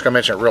 We're just going to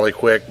mention it really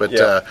quick, but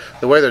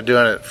the way they're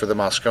doing it for the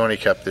Mosconi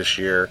Cup this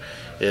year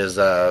is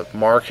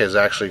Mark is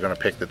actually going to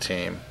pick the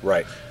team.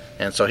 Right.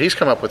 And so he's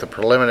come up with a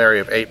preliminary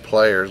of 8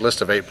 players,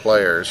 list of 8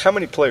 players. How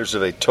many players do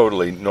they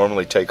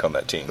normally take on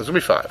that team? There's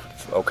going to be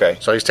 5. Okay.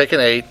 So he's taking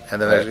 8,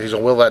 and then he's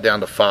going to will that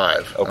down to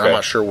 5. Okay. And I'm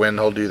not sure when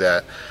he'll do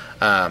that.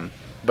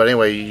 But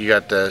anyway, you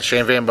got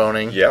Shane Van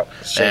Boning. Yep.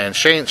 And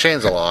Shane's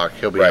a lock.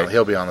 He'll be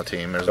on the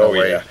team. There's no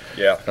way.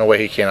 Yeah. No way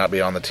he cannot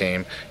be on the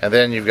team. And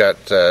then you've got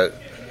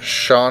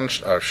John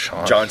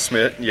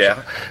Schmidt.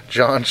 Yeah.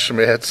 John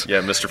Schmidt.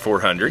 Yeah, Mr.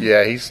 400.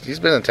 Yeah, he's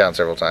been in town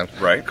several times.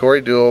 Right.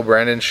 Corey Deuel,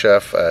 Brandon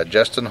Schuff,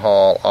 Justin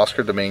Hall,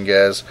 Oscar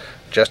Dominguez,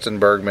 Justin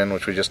Bergman,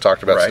 which we just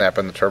talked about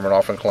snapping the tournament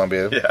off in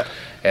Columbia. Yeah.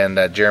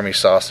 And Jeremy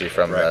Saucy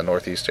from the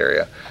Northeast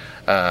area.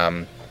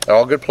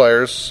 All good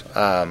players,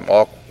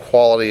 all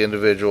quality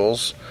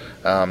individuals.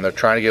 They're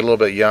trying to get a little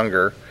bit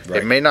younger.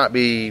 Right. It may not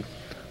be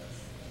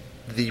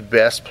the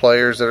best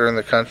players that are in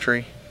the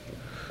country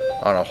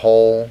on a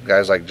whole.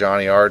 Guys like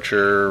Johnny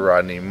Archer,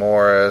 Rodney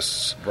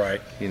Morris.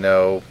 Right.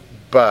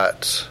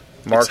 But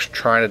Mark's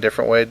trying a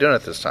different way of doing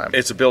it this time.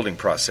 It's a building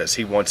process.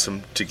 He wants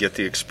them to get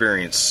the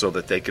experience so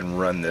that they can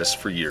run this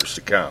for years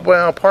to come.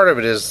 Well, part of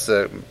it is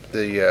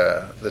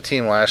the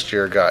team last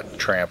year got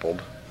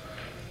trampled.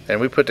 And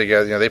we put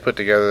together, they put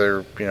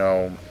together,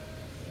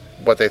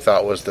 what they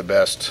thought was the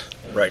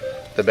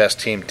best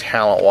team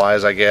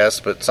talent-wise, I guess.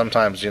 But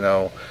sometimes,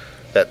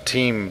 that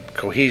team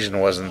cohesion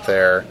wasn't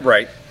there.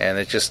 Right. And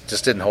it just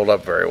didn't hold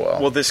up very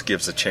well. Well, this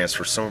gives a chance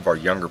for some of our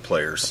younger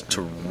players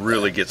to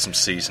really get some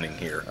seasoning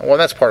here. Well,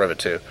 that's part of it,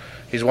 too.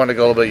 He's wanting to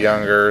go a little bit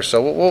younger, so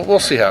we'll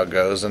see how it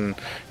goes. And,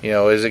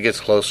 as it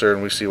gets closer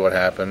and we see what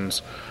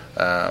happens,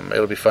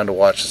 it'll be fun to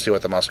watch to see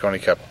what the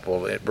Mosconi Cup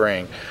will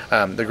bring.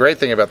 The great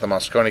thing about the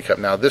Mosconi Cup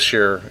now, this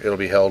year, it'll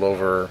be held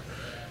over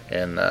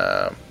in,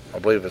 I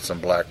believe it's in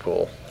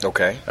Blackpool.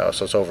 Okay.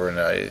 So it's over in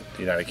the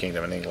United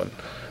Kingdom in England.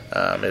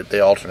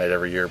 They alternate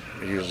every year.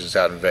 Usually it's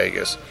out in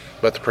Vegas.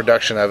 But the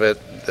production of it,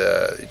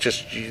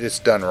 it's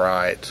done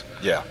right.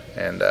 Yeah.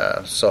 And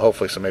so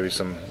hopefully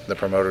the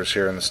promoters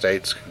here in the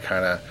States can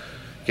kind of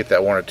get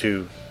that one or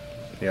two,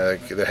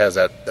 that has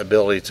that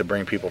ability to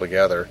bring people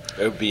together.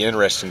 It would be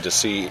interesting to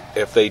see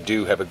if they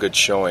do have a good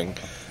showing,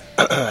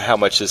 how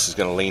much this is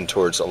going to lean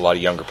towards a lot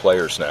of younger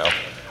players now,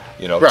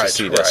 to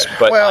see this. Right.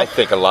 But I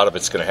think a lot of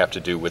it's going to have to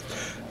do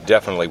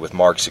definitely with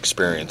Mark's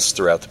experience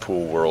throughout the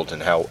pool world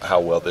and how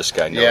well this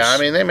guy knows. Yeah,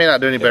 they may not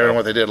do any better than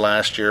what they did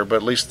last year, but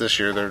at least this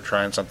year they're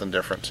trying something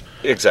different.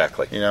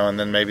 Exactly. And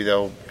then maybe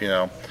they'll,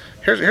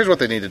 here's what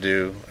they need to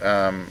do.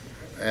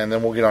 And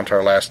then we'll get on to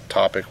our last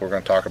topic we're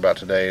going to talk about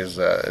today is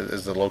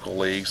the local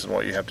leagues and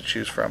what you have to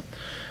choose from.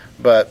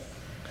 But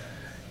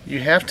you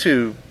have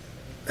to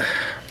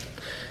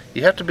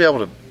be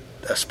able to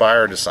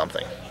aspire to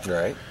something.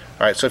 Right.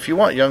 All right, so if you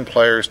want young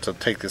players to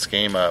take this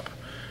game up,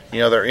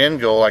 their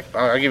end goal, like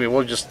I'll give you,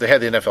 they had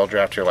the NFL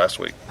draft here last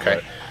week. Okay,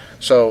 right.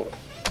 So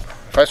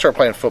if I start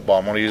playing football,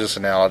 I'm going to use this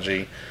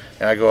analogy,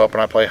 and I go up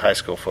and I play high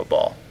school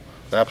football,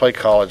 then I play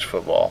college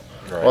football.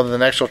 Right. Well, the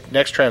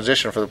next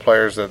transition for the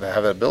players that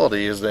have the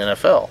ability is the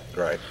NFL.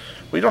 Right.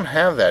 We don't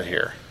have that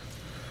here.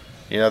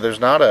 There's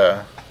not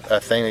a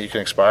thing that you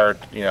can aspire.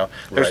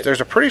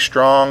 There's a pretty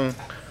strong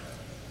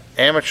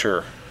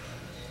amateur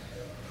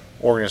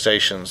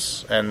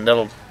organizations, and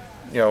that'll.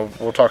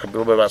 We'll talk a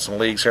little bit about some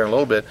leagues here in a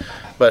little bit,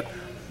 but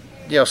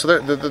so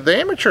the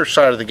amateur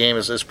side of the game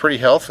is pretty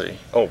healthy.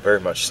 Oh, very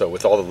much so,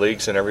 with all the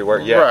leagues and everywhere.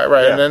 Yeah,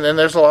 right. Yeah. And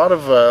there's a lot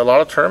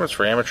of tournaments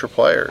for amateur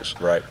players.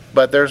 Right.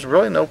 But there's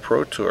really no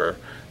pro tour.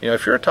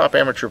 If you're a top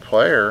amateur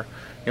player,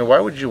 why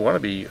would you want to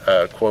be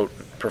quote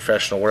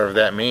professional, whatever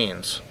that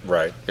means?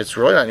 Right. It's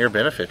really not in your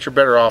benefit. You're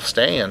better off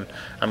staying.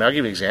 I'll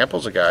give you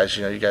examples of guys.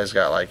 You guys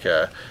got like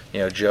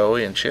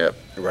Joey and Chip.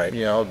 Right.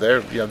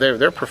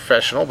 They're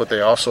professional, but they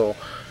also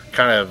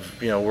kind of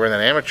were in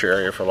an amateur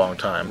area for a long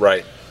time.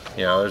 Right.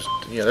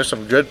 There's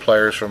some good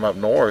players from up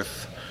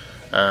north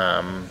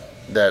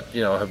that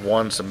have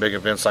won some big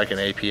events like an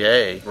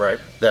APA. Right.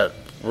 That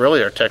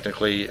really are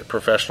technically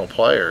professional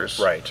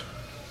players. Right.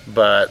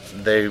 But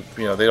they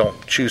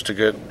don't choose to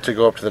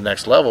go up to the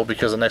next level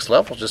because the next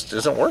level just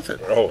isn't worth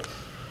it. Oh.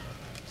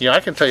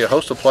 I can tell you a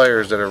host of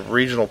players that are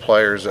regional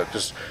players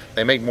that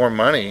they make more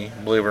money,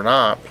 believe it or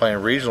not,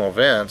 playing regional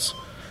events.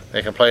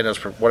 They can play in those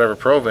whatever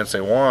pro events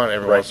they want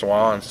every once in a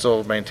while and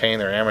still maintain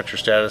their amateur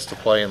status to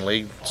play in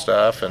league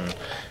stuff and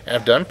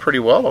have done pretty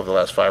well over the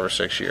last 5 or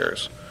 6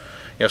 years.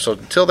 So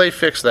until they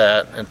fix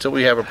that, until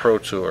we have a pro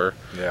tour,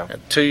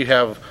 until you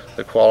have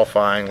the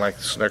qualifying like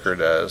the snooker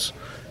does,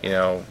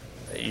 it's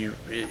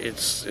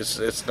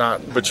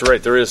not. But you're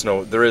right. There is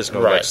no.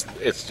 Right.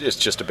 It's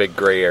just a big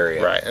gray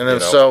area. Right. And then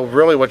so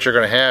really, what you're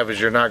going to have is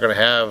you're not going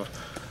to have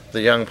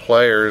the young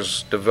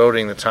players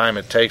devoting the time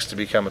it takes to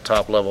become a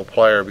top level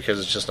player because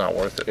it's just not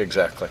worth it.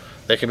 Exactly.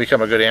 They can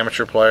become a good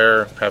amateur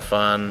player, have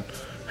fun,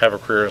 have a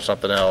career in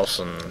something else,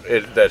 and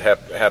that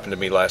happened to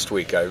me last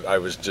week. I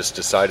was just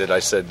decided. I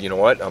said, you know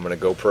what, I'm going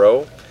to go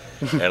pro.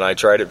 And I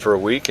tried it for a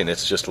week, and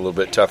it's just a little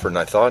bit tougher than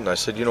I thought. And I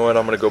said, you know what,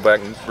 I'm going to go back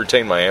and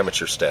retain my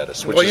amateur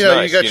status, which is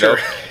nice.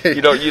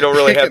 You don't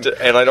really have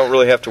to, and I don't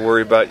really have to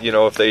worry about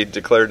if they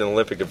declared an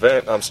Olympic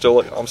event. I'm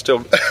still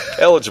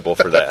eligible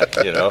for that.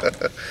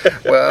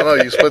 Well, I know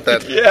you split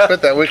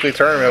that weekly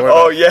tournament.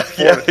 Oh yeah.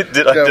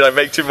 Did I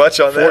make too much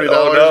on that? $40.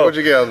 Oh no. What'd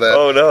you get on that?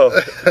 Oh no.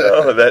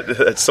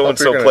 That so and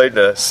so played in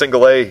a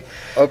single A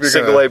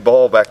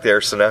ball back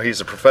there, so now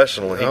he's a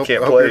professional and he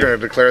can't play. You're going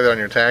to declare that on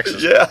your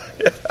taxes. Yeah.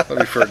 That'll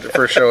be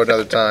for a show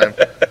another time.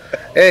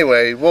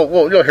 Anyway,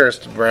 you'll hear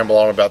us ramble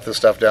on about this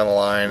stuff down the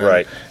line,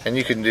 right? And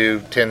you can do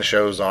 10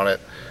 shows on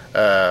it,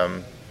 but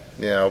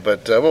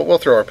we'll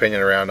throw our opinion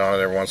around on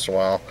it every once in a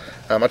while.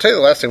 I'll tell you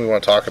the last thing we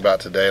want to talk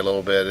about today a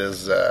little bit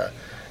is the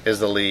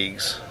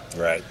leagues,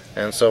 right?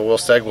 And so we'll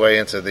segue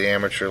into the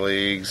amateur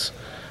leagues.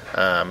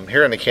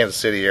 Here in the Kansas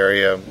City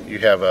area, you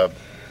have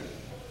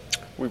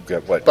we've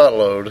got what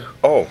buttload.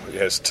 Oh,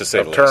 yes, to say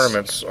of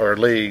tournaments or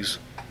leagues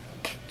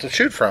to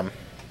shoot from.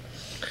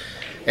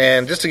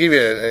 And just to give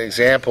you an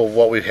example of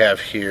what we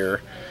have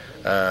here,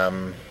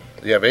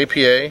 you have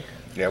APA.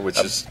 Yeah, which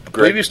is great. I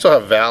believe you still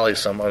have Valley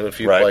a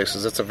few right.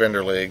 places. It's a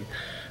vendor league.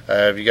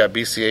 You got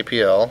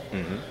BCAPL.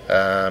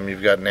 Mm-hmm.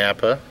 You've got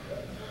Napa.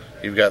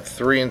 You've got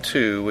 3 and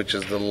 2, which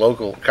is the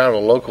local, kind of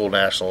a local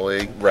national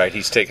league. Right.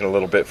 He's taken a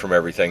little bit from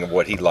everything of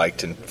what he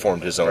liked and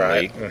formed his own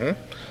league.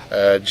 Mm-hmm.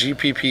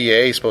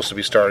 GPPA is supposed to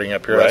be starting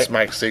up here. Right. That's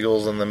Mike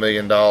Siegel's and the $1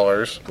 million.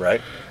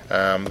 Right.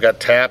 We've got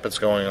TAP that's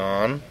going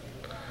on.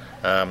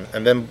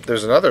 And then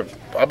there's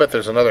I bet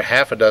there's another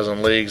half a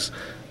dozen leagues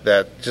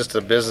that just the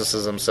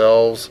businesses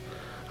themselves.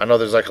 I know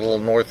there's like a little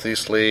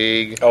Northeast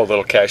League. Oh,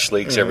 little cash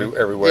leagues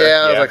everywhere.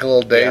 Yeah, like a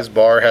little Dave's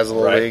Bar has a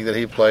little league that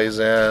he plays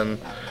in,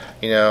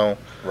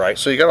 Right.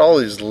 So you got all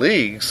these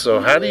leagues. So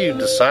how do you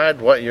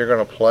decide what you're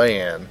going to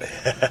play in?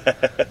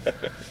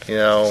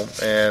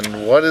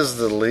 And what is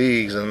the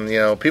leagues?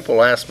 And,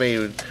 people ask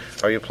me,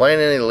 are you playing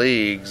any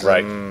leagues?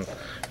 Right. And,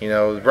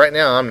 right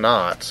now I'm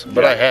not,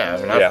 but I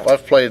have. And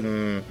I've played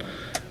in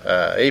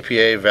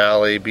APA,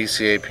 Valley,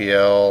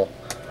 BCAPL.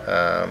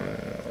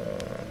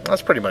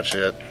 That's pretty much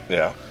it.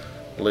 Yeah.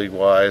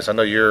 League-wise. I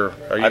know you're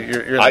going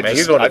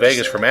to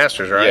Vegas for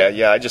Masters, right?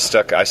 Yeah.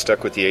 I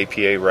stuck with the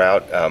APA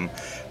route.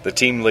 The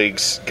team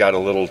leagues got a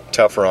little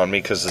tougher on me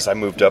because as I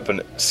moved up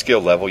in skill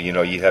level,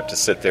 you have to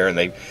sit there and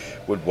they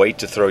would wait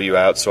to throw you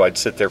out. So I'd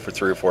sit there for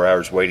 3 or 4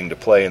 hours waiting to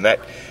play, and that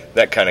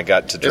kind of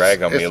got to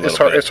drag on me a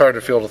little bit. It's hard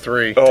to field a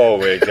 3. Oh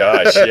my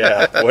gosh,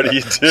 yeah. What do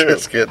you do?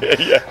 Just kidding.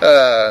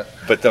 Yeah.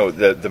 But no,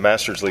 the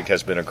Masters League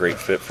has been a great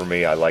fit for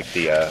me. I like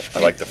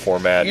the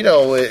format.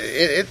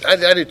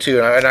 I do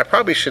too, and I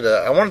probably should.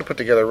 I wanted to put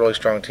together a really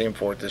strong team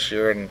for it this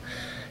year,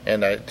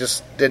 and I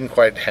just didn't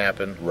quite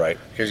happen. Right.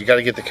 Because you got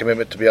to get the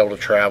commitment to be able to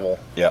travel.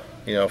 Yeah.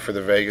 For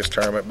the Vegas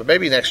tournament. But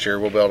maybe next year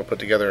we'll be able to put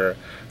together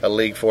a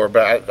league for it.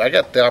 But I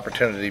got the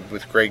opportunity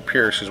with Greg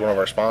Pierce, who's one of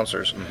our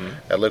sponsors,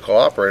 a local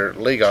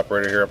league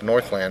operator here up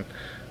Northland,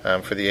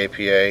 for the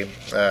APA.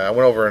 I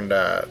went over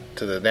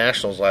to the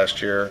Nationals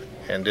last year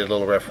and did a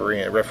little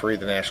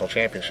refereed the national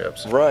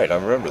championships. Right, I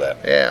remember that.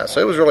 Yeah,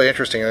 so it was really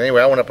interesting. And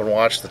anyway, I went up and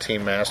watched the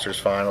Team Masters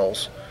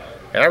finals.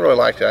 And I really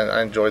liked it.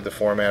 I enjoyed the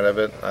format of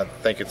it. I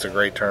think it's a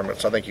great tournament,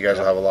 so I think you guys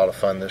will have a lot of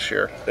fun this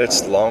year.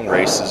 It's long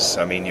races.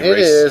 I mean, you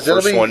race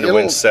first one to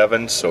win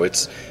 7, so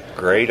it's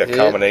great. A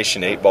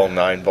combination 8-ball,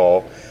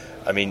 9-ball.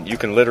 I mean, your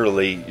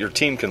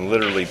team can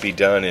literally be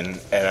done in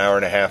an hour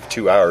and a half,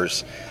 2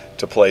 hours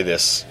to play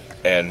this.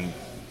 And,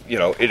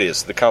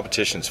 the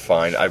competition's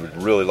fine. I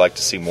would really like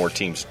to see more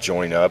teams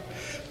join up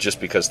just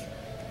because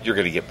you're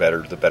going to get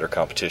the better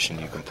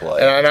competition you can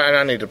play. And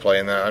I need to play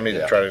in that. I need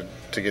to try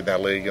to get in that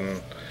league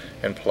and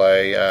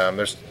play.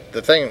 There's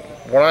the thing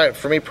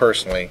for me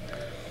personally,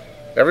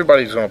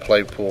 everybody's going to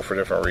play pool for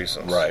different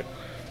reasons. Right.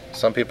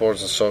 Some people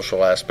there's a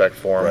social aspect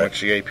for them, which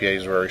the APA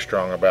is very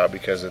strong about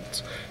because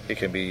it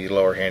can be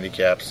lower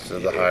handicaps to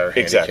the higher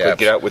handicaps.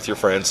 Exactly. Get out with your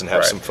friends and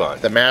have some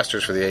fun. The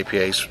Masters for the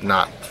APA is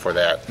not for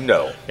that.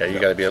 No. Yeah, you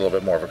got to be a little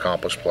bit more of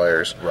accomplished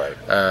players. Right.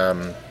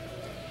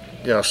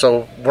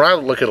 So when I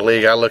look at a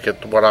league, I look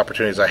at what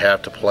opportunities I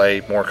have to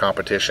play more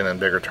competition and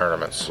bigger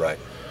tournaments. Right.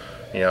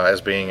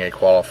 As being a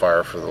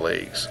qualifier for the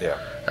leagues. Yeah.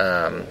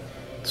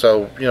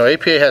 So,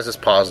 APA has its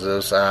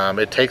positives.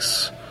 It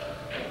takes,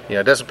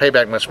 it doesn't pay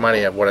back much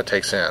money of what it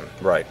takes in.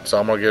 Right. So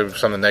I'm going to give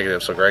something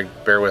negative. So, Greg,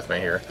 bear with me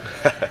here.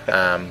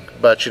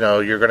 But,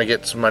 you're going to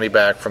get some money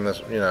back from this,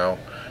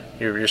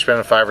 you're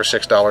spending $5 or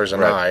 $6 a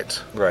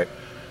night. Right.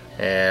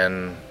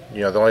 And,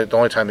 the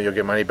only time that you'll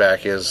get money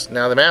back is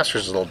now the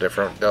Masters is a little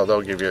different.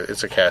 They'll give you,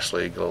 it's a cash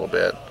league a little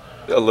bit.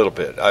 A little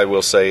bit. I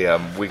will say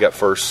we got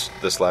first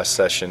this last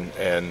session,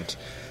 and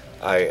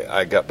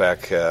I got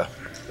back a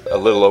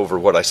little over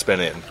what I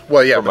spent in.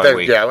 Well, yeah, for but my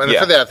week.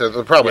 for that,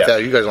 the problem with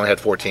that, you guys only had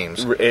 4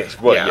 teams.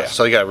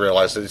 So you got to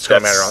realize that it's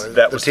going to matter on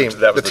the teams.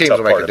 The teams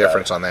will make a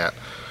difference on that.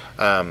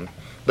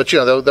 But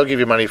they'll give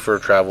you money for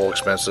travel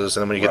expenses,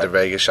 and then when you get to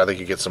Vegas, I think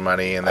you get some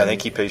money. And then I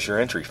think he pays your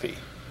entry fee.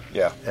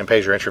 Yeah, and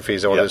pays your entry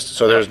fees.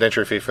 So there's an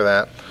entry fee for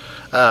that.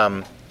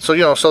 So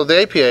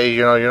the APA,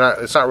 you're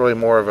not. It's not really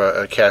more of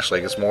a cash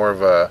league. It's more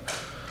of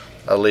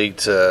a league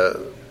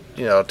to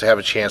have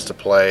a chance to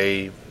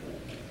play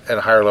at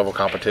higher level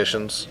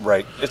competitions.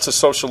 Right. It's a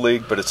social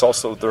league, but it's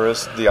also there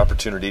is the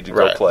opportunity to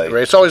go play.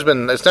 Right.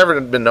 It's never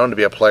been known to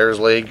be a players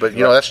league, but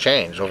that's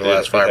changed over the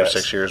last 5 or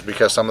 6 years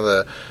because some of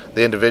the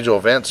individual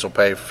events will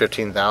pay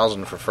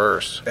 $15,000 for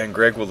first. And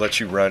Greg will let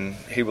you run.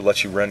 He will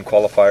let you run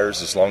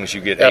qualifiers as long as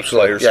you get 8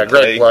 players. Yeah,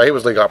 Greg. Well, he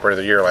was league operator of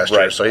the year last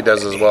year, so he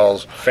does as well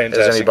as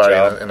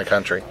anybody in the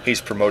country.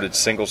 He's promoted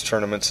singles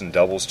tournaments and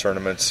doubles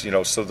tournaments.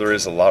 So there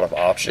is a lot of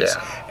options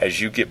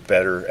as you get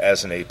better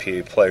as an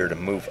APA player to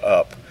move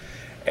up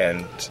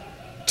and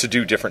to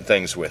do different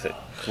things with it,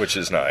 which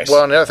is nice.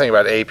 Well, and the other thing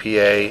about APA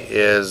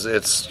is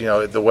it's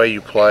the way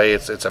you play.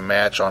 It's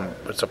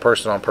a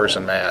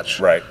person-on-person match.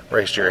 Right.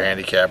 Race to your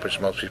handicap, which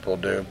most people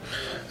do.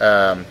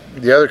 The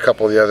other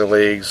couple of the other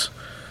leagues,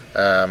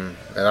 and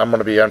I'm going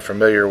to be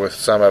unfamiliar with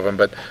some of them,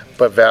 but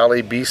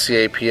Valley,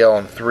 BCAPL,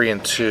 and 3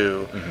 and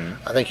 2.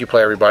 Mm-hmm. I think you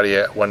play everybody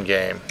at one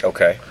game.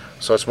 Okay.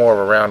 So it's more of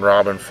a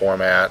round-robin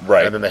format.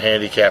 Right. And then the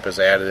handicap is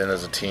added in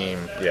as a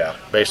team. Yeah.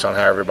 Based on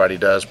how everybody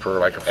does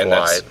per a flight.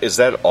 And is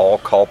that all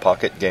call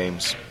pocket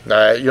emes?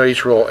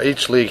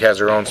 Each league has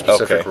their own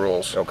specific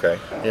rules. Okay.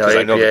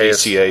 I know the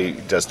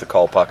BCA does the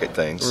call pocket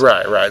things.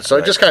 Right. So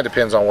it just kind of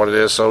depends on what it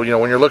is. So when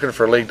you're looking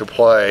for a league to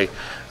play,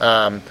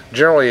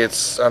 generally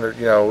it's under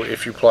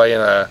if you play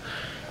in a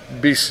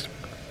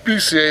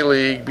BCA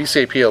league,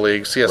 BCAPL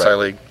league, CSI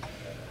league,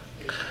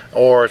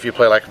 or if you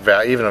play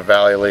even a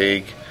Valley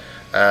league.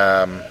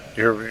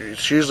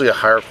 It's usually a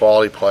higher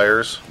quality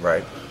players.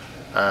 Right.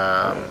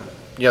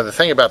 The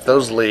thing about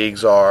those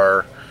leagues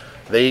are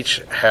they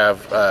each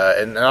have,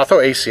 and I'll throw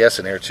ACS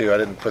in here too. I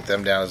didn't put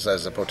them down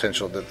as a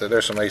potential.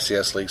 There's some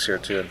ACS leagues here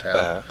too in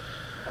town.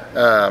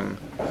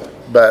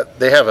 But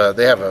they have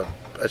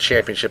a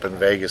championship in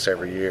Vegas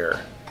every year,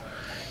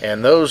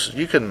 and those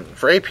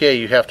for APA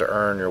you have to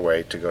earn your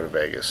way to go to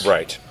Vegas.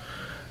 Right.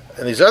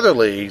 In these other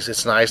leagues,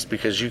 it's nice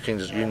because you can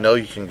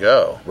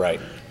go.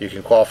 Right. You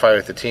can qualify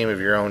with a team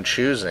of your own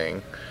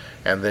choosing,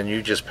 and then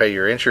you just pay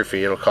your entry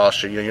fee. It'll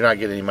cost you. You're not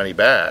getting any money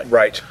back.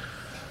 Right.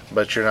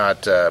 But you're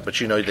not. But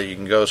you know that you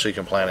can go, so you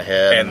can plan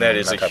ahead. And that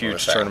is a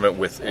huge tournament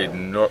with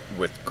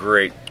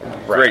great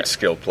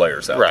skilled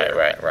players out there.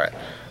 Right.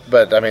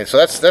 But so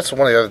that's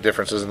one of the other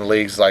differences in the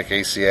leagues like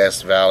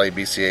ACS, Valley,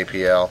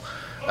 BCAPL.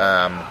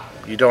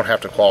 You don't have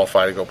to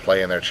qualify to go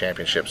play in their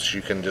championships.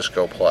 You can just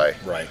go play.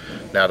 Right.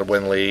 Now to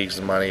win leagues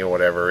and money or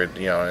whatever,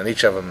 and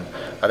each of them,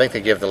 I think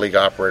they give the league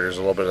operators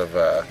a little bit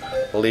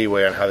of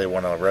leeway on how they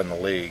want to run the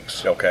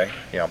leagues. Okay.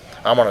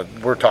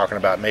 We're talking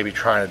about maybe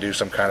trying to do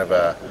some kind of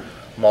a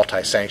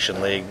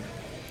multi-sanction league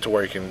to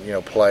where you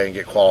can play and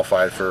get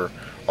qualified for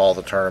all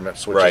the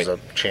tournaments, which is a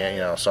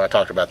So I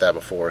talked about that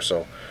before.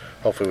 So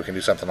hopefully we can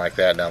do something like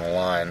that down the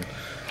line.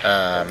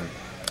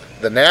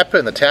 The Napa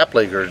and the TAP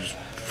League are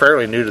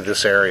fairly new to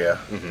this area.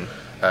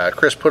 Mm-hmm.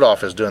 Chris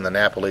Putoff is doing the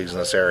Napa leagues in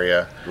this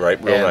area.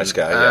 Right, nice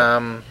guy.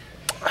 Yeah.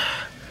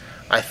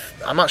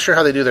 I'm not sure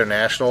how they do their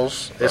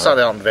nationals. It's not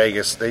out in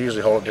Vegas. They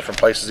usually hold at different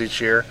places each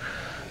year.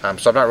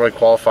 So I'm not really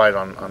qualified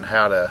on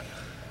how to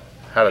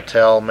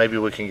tell. Maybe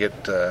we can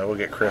we'll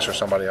get Chris or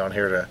somebody on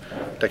here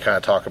to kind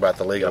of talk about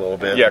the league a little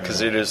bit. Yeah,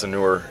 because it is a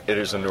newer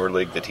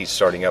league that he's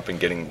starting up and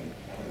getting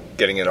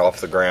it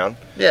off the ground.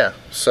 Yeah.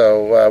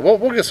 So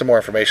we'll get some more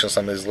information on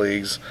some of these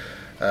leagues.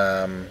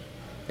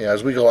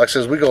 As we go,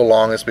 as we go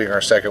along, this being our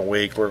second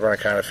week, we're going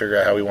to kind of figure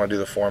out how we want to do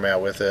the format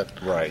with it,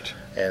 right?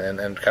 And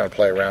kind of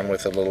play around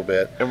with it a little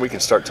bit. And we can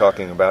start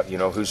talking about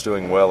who's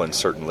doing well in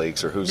certain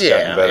leagues or who's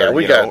gotten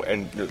better.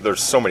 And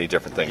there's so many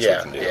different things we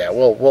can do. Yeah,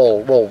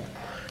 we'll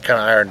kind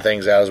of iron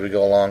things out as we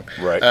go along.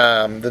 Right.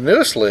 The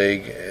newest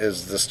league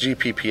is this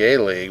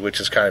GPPA league, which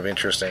is kind of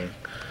interesting.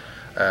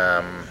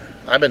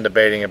 I've been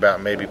debating about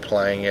maybe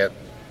playing it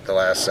the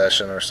last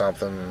session or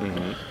something.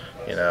 Mm-hmm.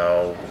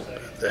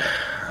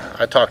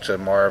 I talked to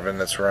Marvin,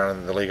 that's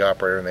running the league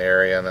operator in the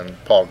area, and then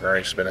Paul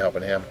Gurney's been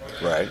helping him.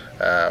 Right.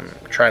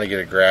 Trying to get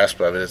a grasp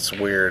of it. It's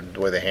weird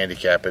the way they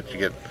handicap it. You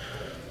get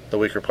the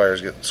weaker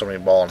players get so many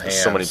ball in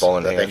hands.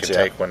 That they can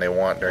take when they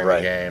want during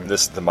the game.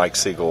 This is the Mike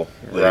Siegel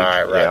league.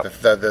 Right.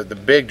 Yeah.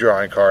 The big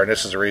drawing card, and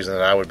this is the reason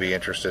that I would be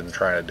interested in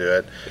trying to do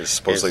it. It's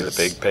supposedly the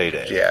big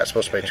payday. Yeah, it's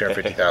supposed to pay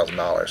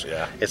 $250,000.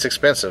 Yeah. It's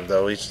expensive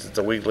though.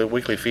 The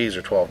weekly fees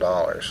are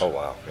 $12. Oh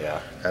wow. Yeah.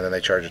 And then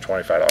they charge you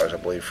 $25, I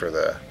believe, for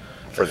the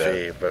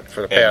fee, but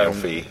for the annual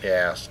fee.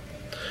 Yeah.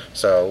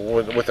 So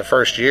with the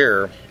first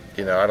year,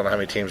 I don't know how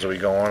many teams will be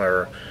going,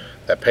 or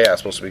that payout's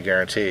supposed to be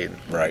guaranteed.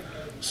 Right.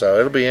 So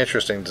it'll be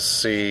interesting to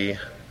see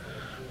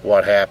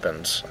what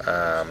happens.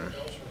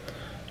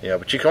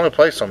 But you can only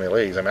play so many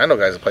leagues. I mean, I know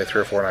guys that play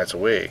 3 or 4 nights a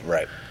week.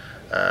 Right.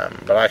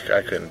 But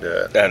I couldn't do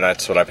it. And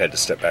that's what I've had to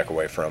step back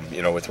away from.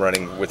 With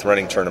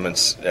running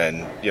tournaments,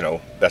 and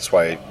that's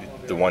why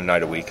the one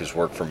night a week has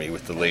worked for me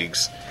with the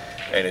leagues,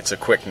 and it's a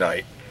quick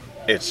night.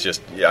 It's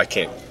just I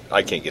can't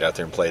get out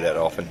there and play that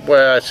often.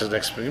 Well, it's just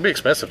it can be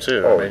expensive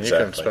too. Oh, I mean, exactly.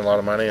 You can spend a lot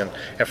of money, and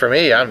for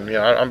me, I'm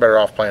better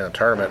off playing a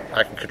tournament.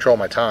 I can control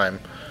my time.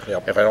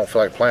 Yep. If I don't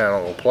feel like playing, I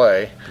don't go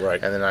play.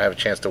 Right. And then I have a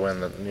chance to win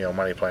the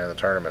money playing the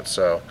tournament.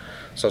 So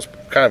it's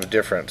kind of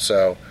different.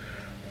 So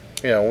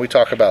when we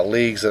talk about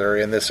leagues that are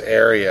in this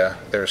area,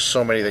 there's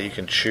so many that you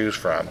can choose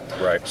from.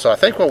 Right. So I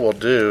think what we'll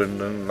do,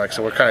 and like I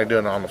said, we're kind of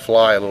doing it on the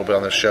fly a little bit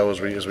on this show as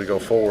we go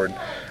forward.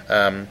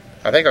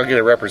 I think I'll get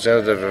a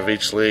representative of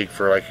each league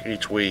for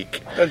each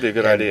week. That'd be a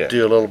good idea.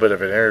 Do a little bit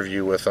of an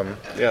interview with them.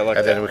 Yeah, I like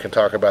and that. then we can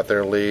talk about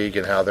their league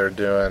and how they're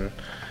doing,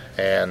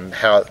 and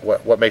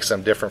what makes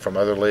them different from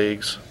other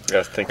leagues. Yeah,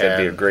 I think that'd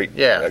be a great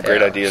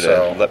idea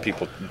to let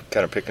people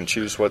kind of pick and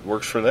choose what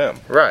works for them.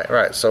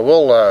 Right. So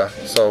we'll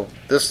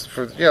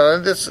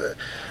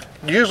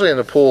usually in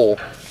the pool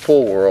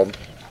world,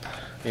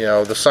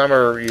 the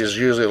summer is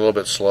usually a little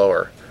bit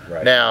slower.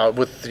 Right. Now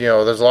with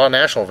there's a lot of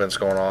national events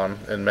going on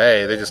in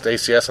May.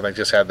 ACS I think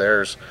just had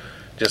theirs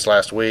just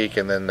last week,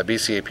 and then the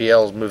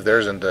BCAPL moved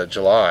theirs into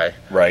July.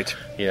 Right.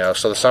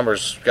 So the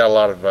summer's got a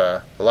lot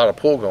of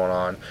pool going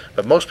on.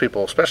 But most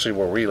people, especially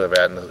where we live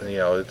at, and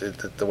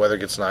the weather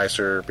gets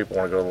nicer. People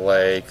want to go to the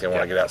lake. They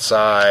want to get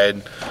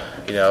outside.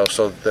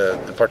 So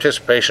the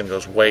participation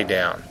goes way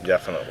down.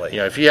 Definitely.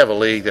 If you have a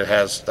league that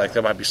has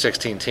there might be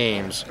 16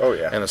 teams. Oh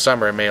yeah. In the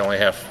summer, it may only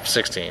have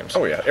 6 teams.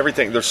 Oh yeah.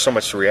 Everything. There's so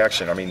much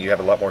reaction. I mean, you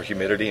have a lot more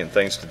humidity and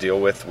things to deal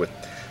with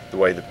the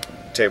way the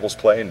tables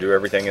play and do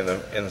everything in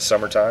the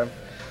summertime.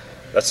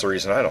 That's the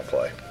reason I don't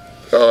play.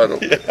 Oh,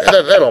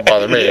 that don't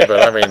bother me. Yeah.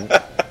 But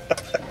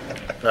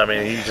I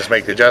mean, you just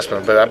make the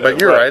adjustment. But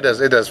you're right.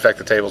 It does affect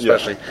the table,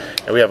 especially.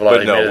 Yeah. And we have a lot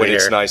of humidity when here.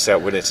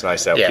 When it's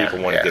nice out, Yeah,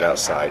 people want to get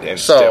outside, and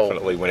so,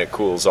 definitely when it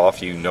cools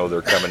off,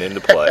 they're coming into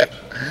play.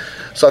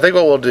 So I think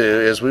what we'll do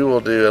is we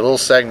will do a little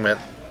segment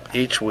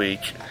each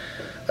week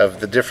of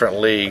the different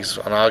leagues,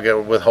 and I'll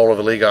get with hold of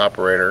a league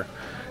operator,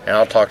 and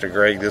I'll talk to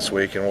Greg this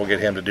week, and we'll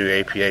get him to do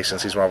APA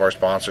since he's one of our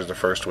sponsors the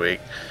first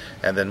week,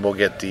 and then we'll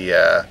get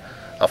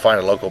I'll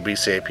find a local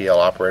BCAPL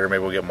operator.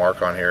 Maybe we'll get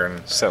Mark on here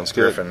and sounds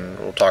good. And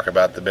we'll talk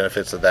about the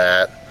benefits of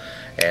that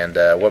and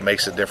what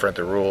makes it different,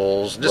 the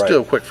rules. Just right.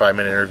 Do a quick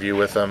 5-minute interview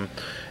with them,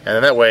 and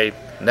then that way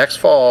next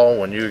fall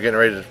when you're getting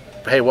ready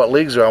to, hey, what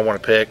leagues do I want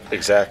to pick?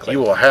 Exactly. You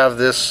will have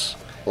this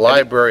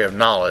library of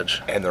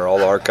knowledge, and they're all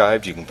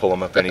archived. You can pull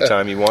them up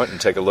anytime you want and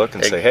take a look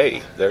and say,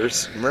 hey,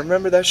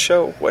 remember that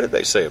show? What did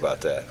they say about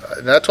that?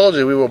 And I told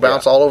you we will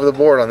bounce all over the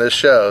board on this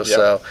show.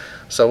 Yep.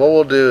 So what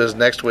we'll do is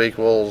next week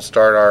we'll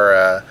start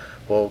our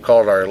we'll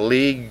call it our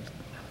league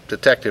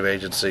detective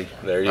agency.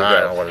 There you go.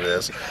 I don't know what it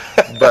is,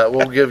 but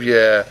we'll give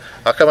you.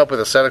 I'll come up with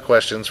a set of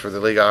questions for the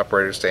league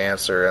operators to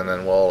answer, and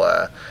then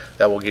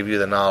that will give you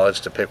the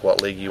knowledge to pick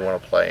what league you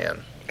want to play in.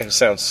 And it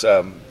sounds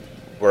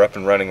we're up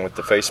and running with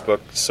the Facebook,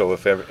 so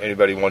if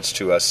anybody wants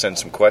to send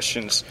some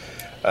questions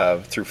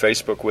through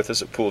Facebook with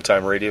us at Pool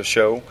Time Radio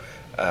Show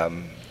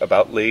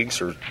about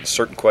leagues or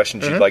certain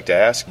questions you'd like to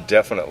ask,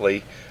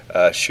 definitely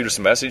shoot us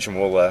a message, and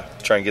we'll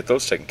try and get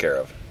those taken care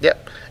of.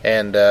 Yep.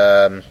 And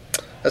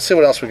let's see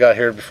what else we got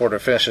here before to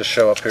finish this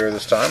show up here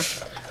this time.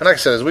 And like I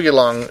said, as we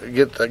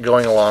get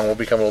going along, we'll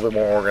become a little bit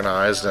more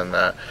organized, and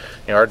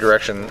our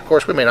direction. Of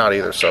course, we may not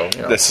either. So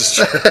this is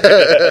true.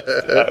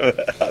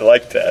 I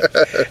like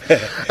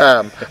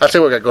that. I'll tell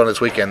you what we got going this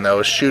weekend though.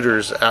 Is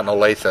Shooters out in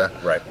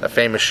Olathe. Right. The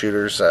famous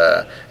Shooters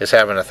is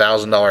having a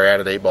 $1,000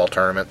 added 8-ball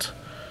tournament.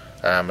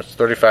 It's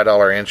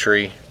 $35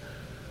 entry,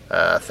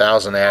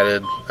 1,000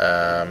 added.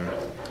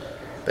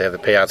 They have the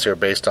payouts here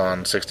based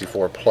on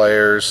 64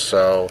 players.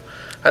 So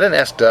I didn't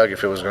ask Doug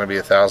if it was going to be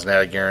 1,000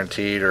 added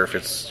guaranteed, or if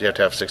you have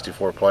to have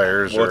 64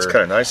 players. Well, it's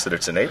kind of nice that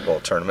it's an 8-ball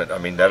tournament. I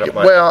mean, that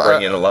might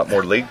bring in a lot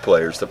more league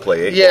players that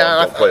play 8-ball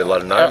and don't play a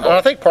lot of 9-ball.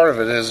 I think part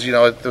of it is,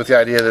 with the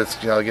idea that it's,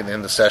 getting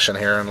into session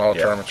here, and a lot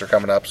of tournaments are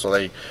coming up,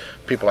 so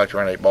people like to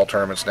run 8-ball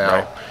tournaments now.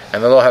 Right.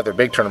 And then they'll have their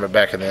big tournament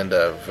back at the end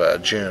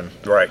of June.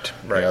 Right.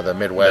 The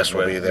Midwest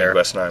will be there.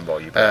 Midwest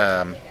 9-ball, you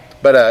bet.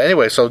 But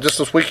anyway, so just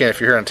this weekend,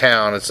 if you're here in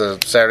town, it's a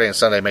Saturday and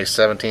Sunday, May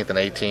 17th and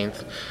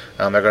 18th.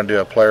 They're going to do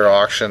a player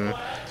auction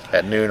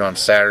at noon on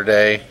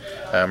Saturday.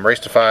 Race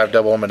to 5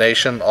 double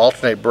elimination,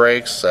 alternate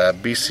breaks,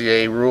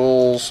 BCA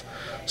rules,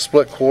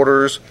 split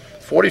quarters,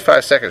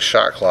 45-second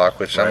shot clock,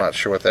 which I'm not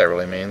sure what that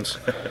really means.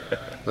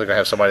 They're going to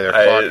have somebody there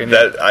clocking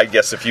you. I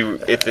guess if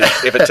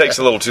it takes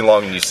a little too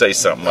long and you say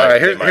something. All right,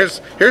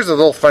 here's the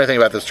little funny thing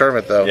about this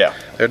tournament, though. Yeah.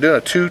 They're doing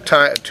a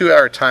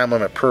 2-hour time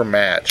limit per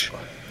match.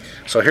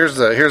 So here's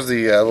the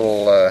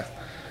little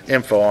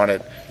info on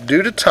it.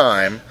 Due to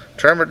time,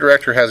 tournament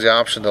director has the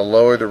option to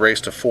lower the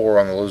race to 4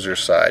 on the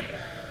loser's side.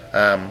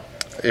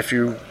 If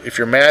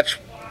your match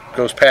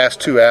goes past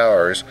 2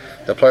 hours,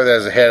 the player that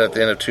is ahead at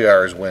the end of 2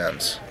 hours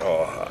wins.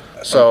 Oh,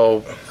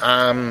 So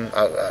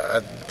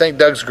I think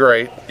Doug's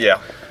great, Yeah.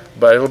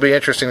 but it'll be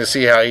interesting to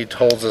see how he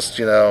holds us.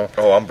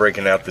 Oh, I'm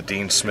breaking out the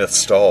Dean Smith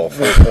stall,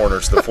 four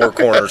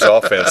corners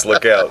offense.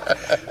 Look out.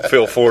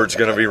 Phil Ford's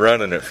going to be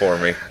running it for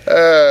me.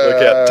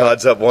 Look out.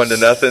 Todd's up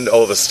 1-0.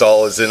 Oh, the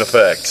stall is in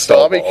effect. So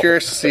I'll be ball.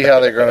 curious to see how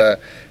they're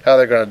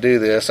gonna do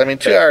this. I mean,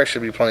 2 hours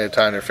should be plenty of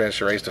time to finish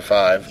the race to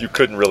 5. You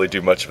couldn't really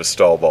do much of a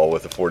stall ball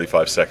with a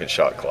 45-second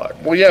shot clock.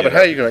 Well, yeah, but know?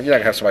 how are you going? You're not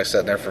gonna have somebody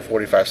sitting there for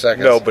 45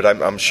 seconds. No, but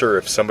I'm sure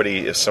if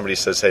somebody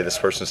says, hey, this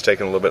person's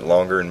taking a little bit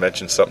longer and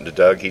mentions something to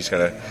Doug, he's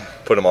going to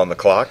put him on the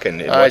clock.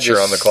 And once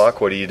you're on the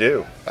clock, what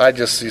do? I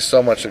just see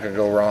so much that can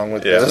go wrong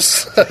with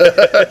this.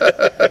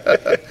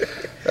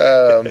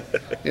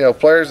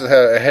 Players that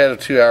have ahead of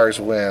 2 hours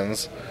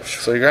wins,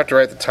 so you're gonna have to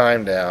write the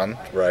time down,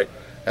 Right.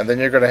 and then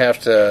you're gonna have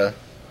to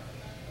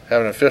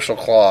have an official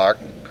clock,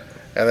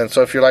 and then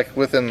so if you're like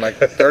within like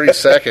 30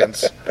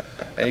 seconds,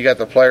 and you got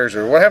the players,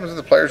 or what happens if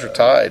the players are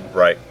tied?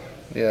 Right.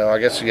 I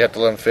guess you have to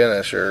let them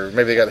finish, or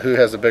maybe they got who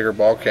has the bigger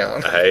ball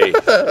count. Hey,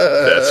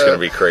 that's going to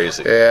be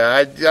crazy. Yeah,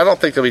 I don't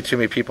think there'll be too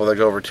many people that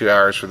go over 2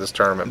 hours for this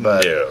tournament,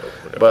 but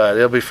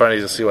it'll be funny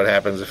to see what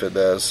happens if it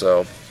does.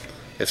 So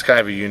it's kind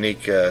of a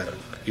unique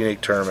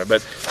tournament,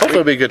 but hopefully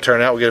it'll be a good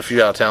turnout. We'll get a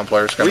few out of town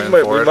players coming in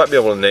for We it. might be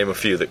able to name a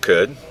few that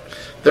could.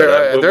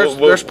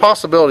 There's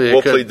possibility.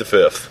 We'll plead the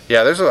fifth.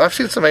 Yeah, I've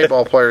seen some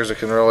 8-ball players that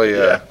can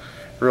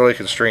really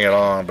can string it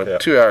on,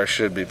 but 2 hours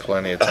should be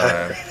plenty of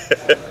time.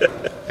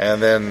 And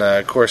then,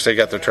 of course, they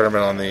got their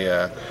tournament on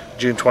the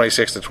June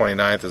 26th to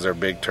 29th is their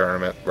big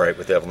tournament. Right,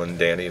 with Evelyn and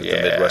Danny with the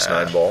Midwest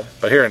 9 ball.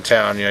 But here in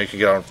town, you can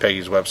get on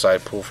Peggy's website,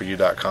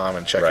 poolforyou.com,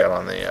 and check out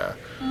on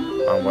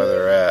where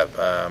they're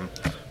at.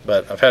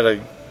 But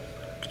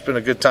it's been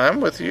a good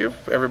time with you,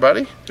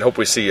 everybody. I hope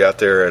we see you out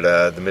there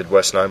at the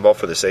Midwest 9 ball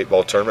for this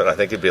 8-ball tournament. I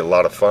think it'd be a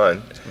lot of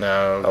fun.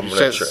 No,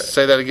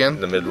 say that again.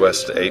 The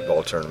Midwest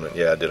 8-ball tournament.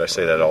 Yeah, did I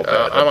say that all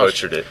bad? I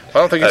butchered it. I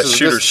don't think this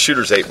is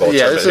Shooters 8-ball tournament.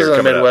 Yeah, this isn't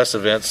a Midwest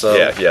event, so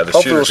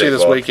hopefully we'll see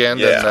this weekend,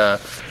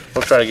 and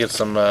we'll try to get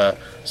some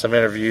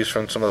interviews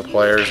from some of the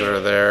players that are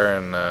there,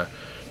 and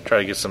try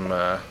to get some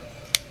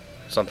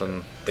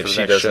something. If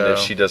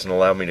she doesn't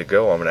allow me to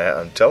go, I'm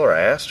gonna tell her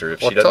I asked her. If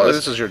she doesn't tell her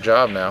this is your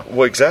job now.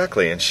 Well,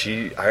 exactly, and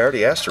I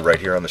already asked her right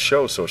here on the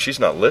show. So if she's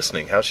not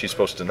listening, how's she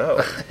supposed to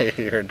know?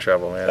 You're in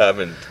trouble, man. I'm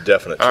in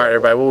definite trouble. All right,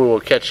 everybody. We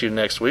will catch you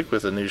next week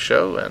with a new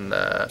show, and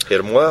hit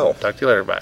them well. Talk to you later. Bye.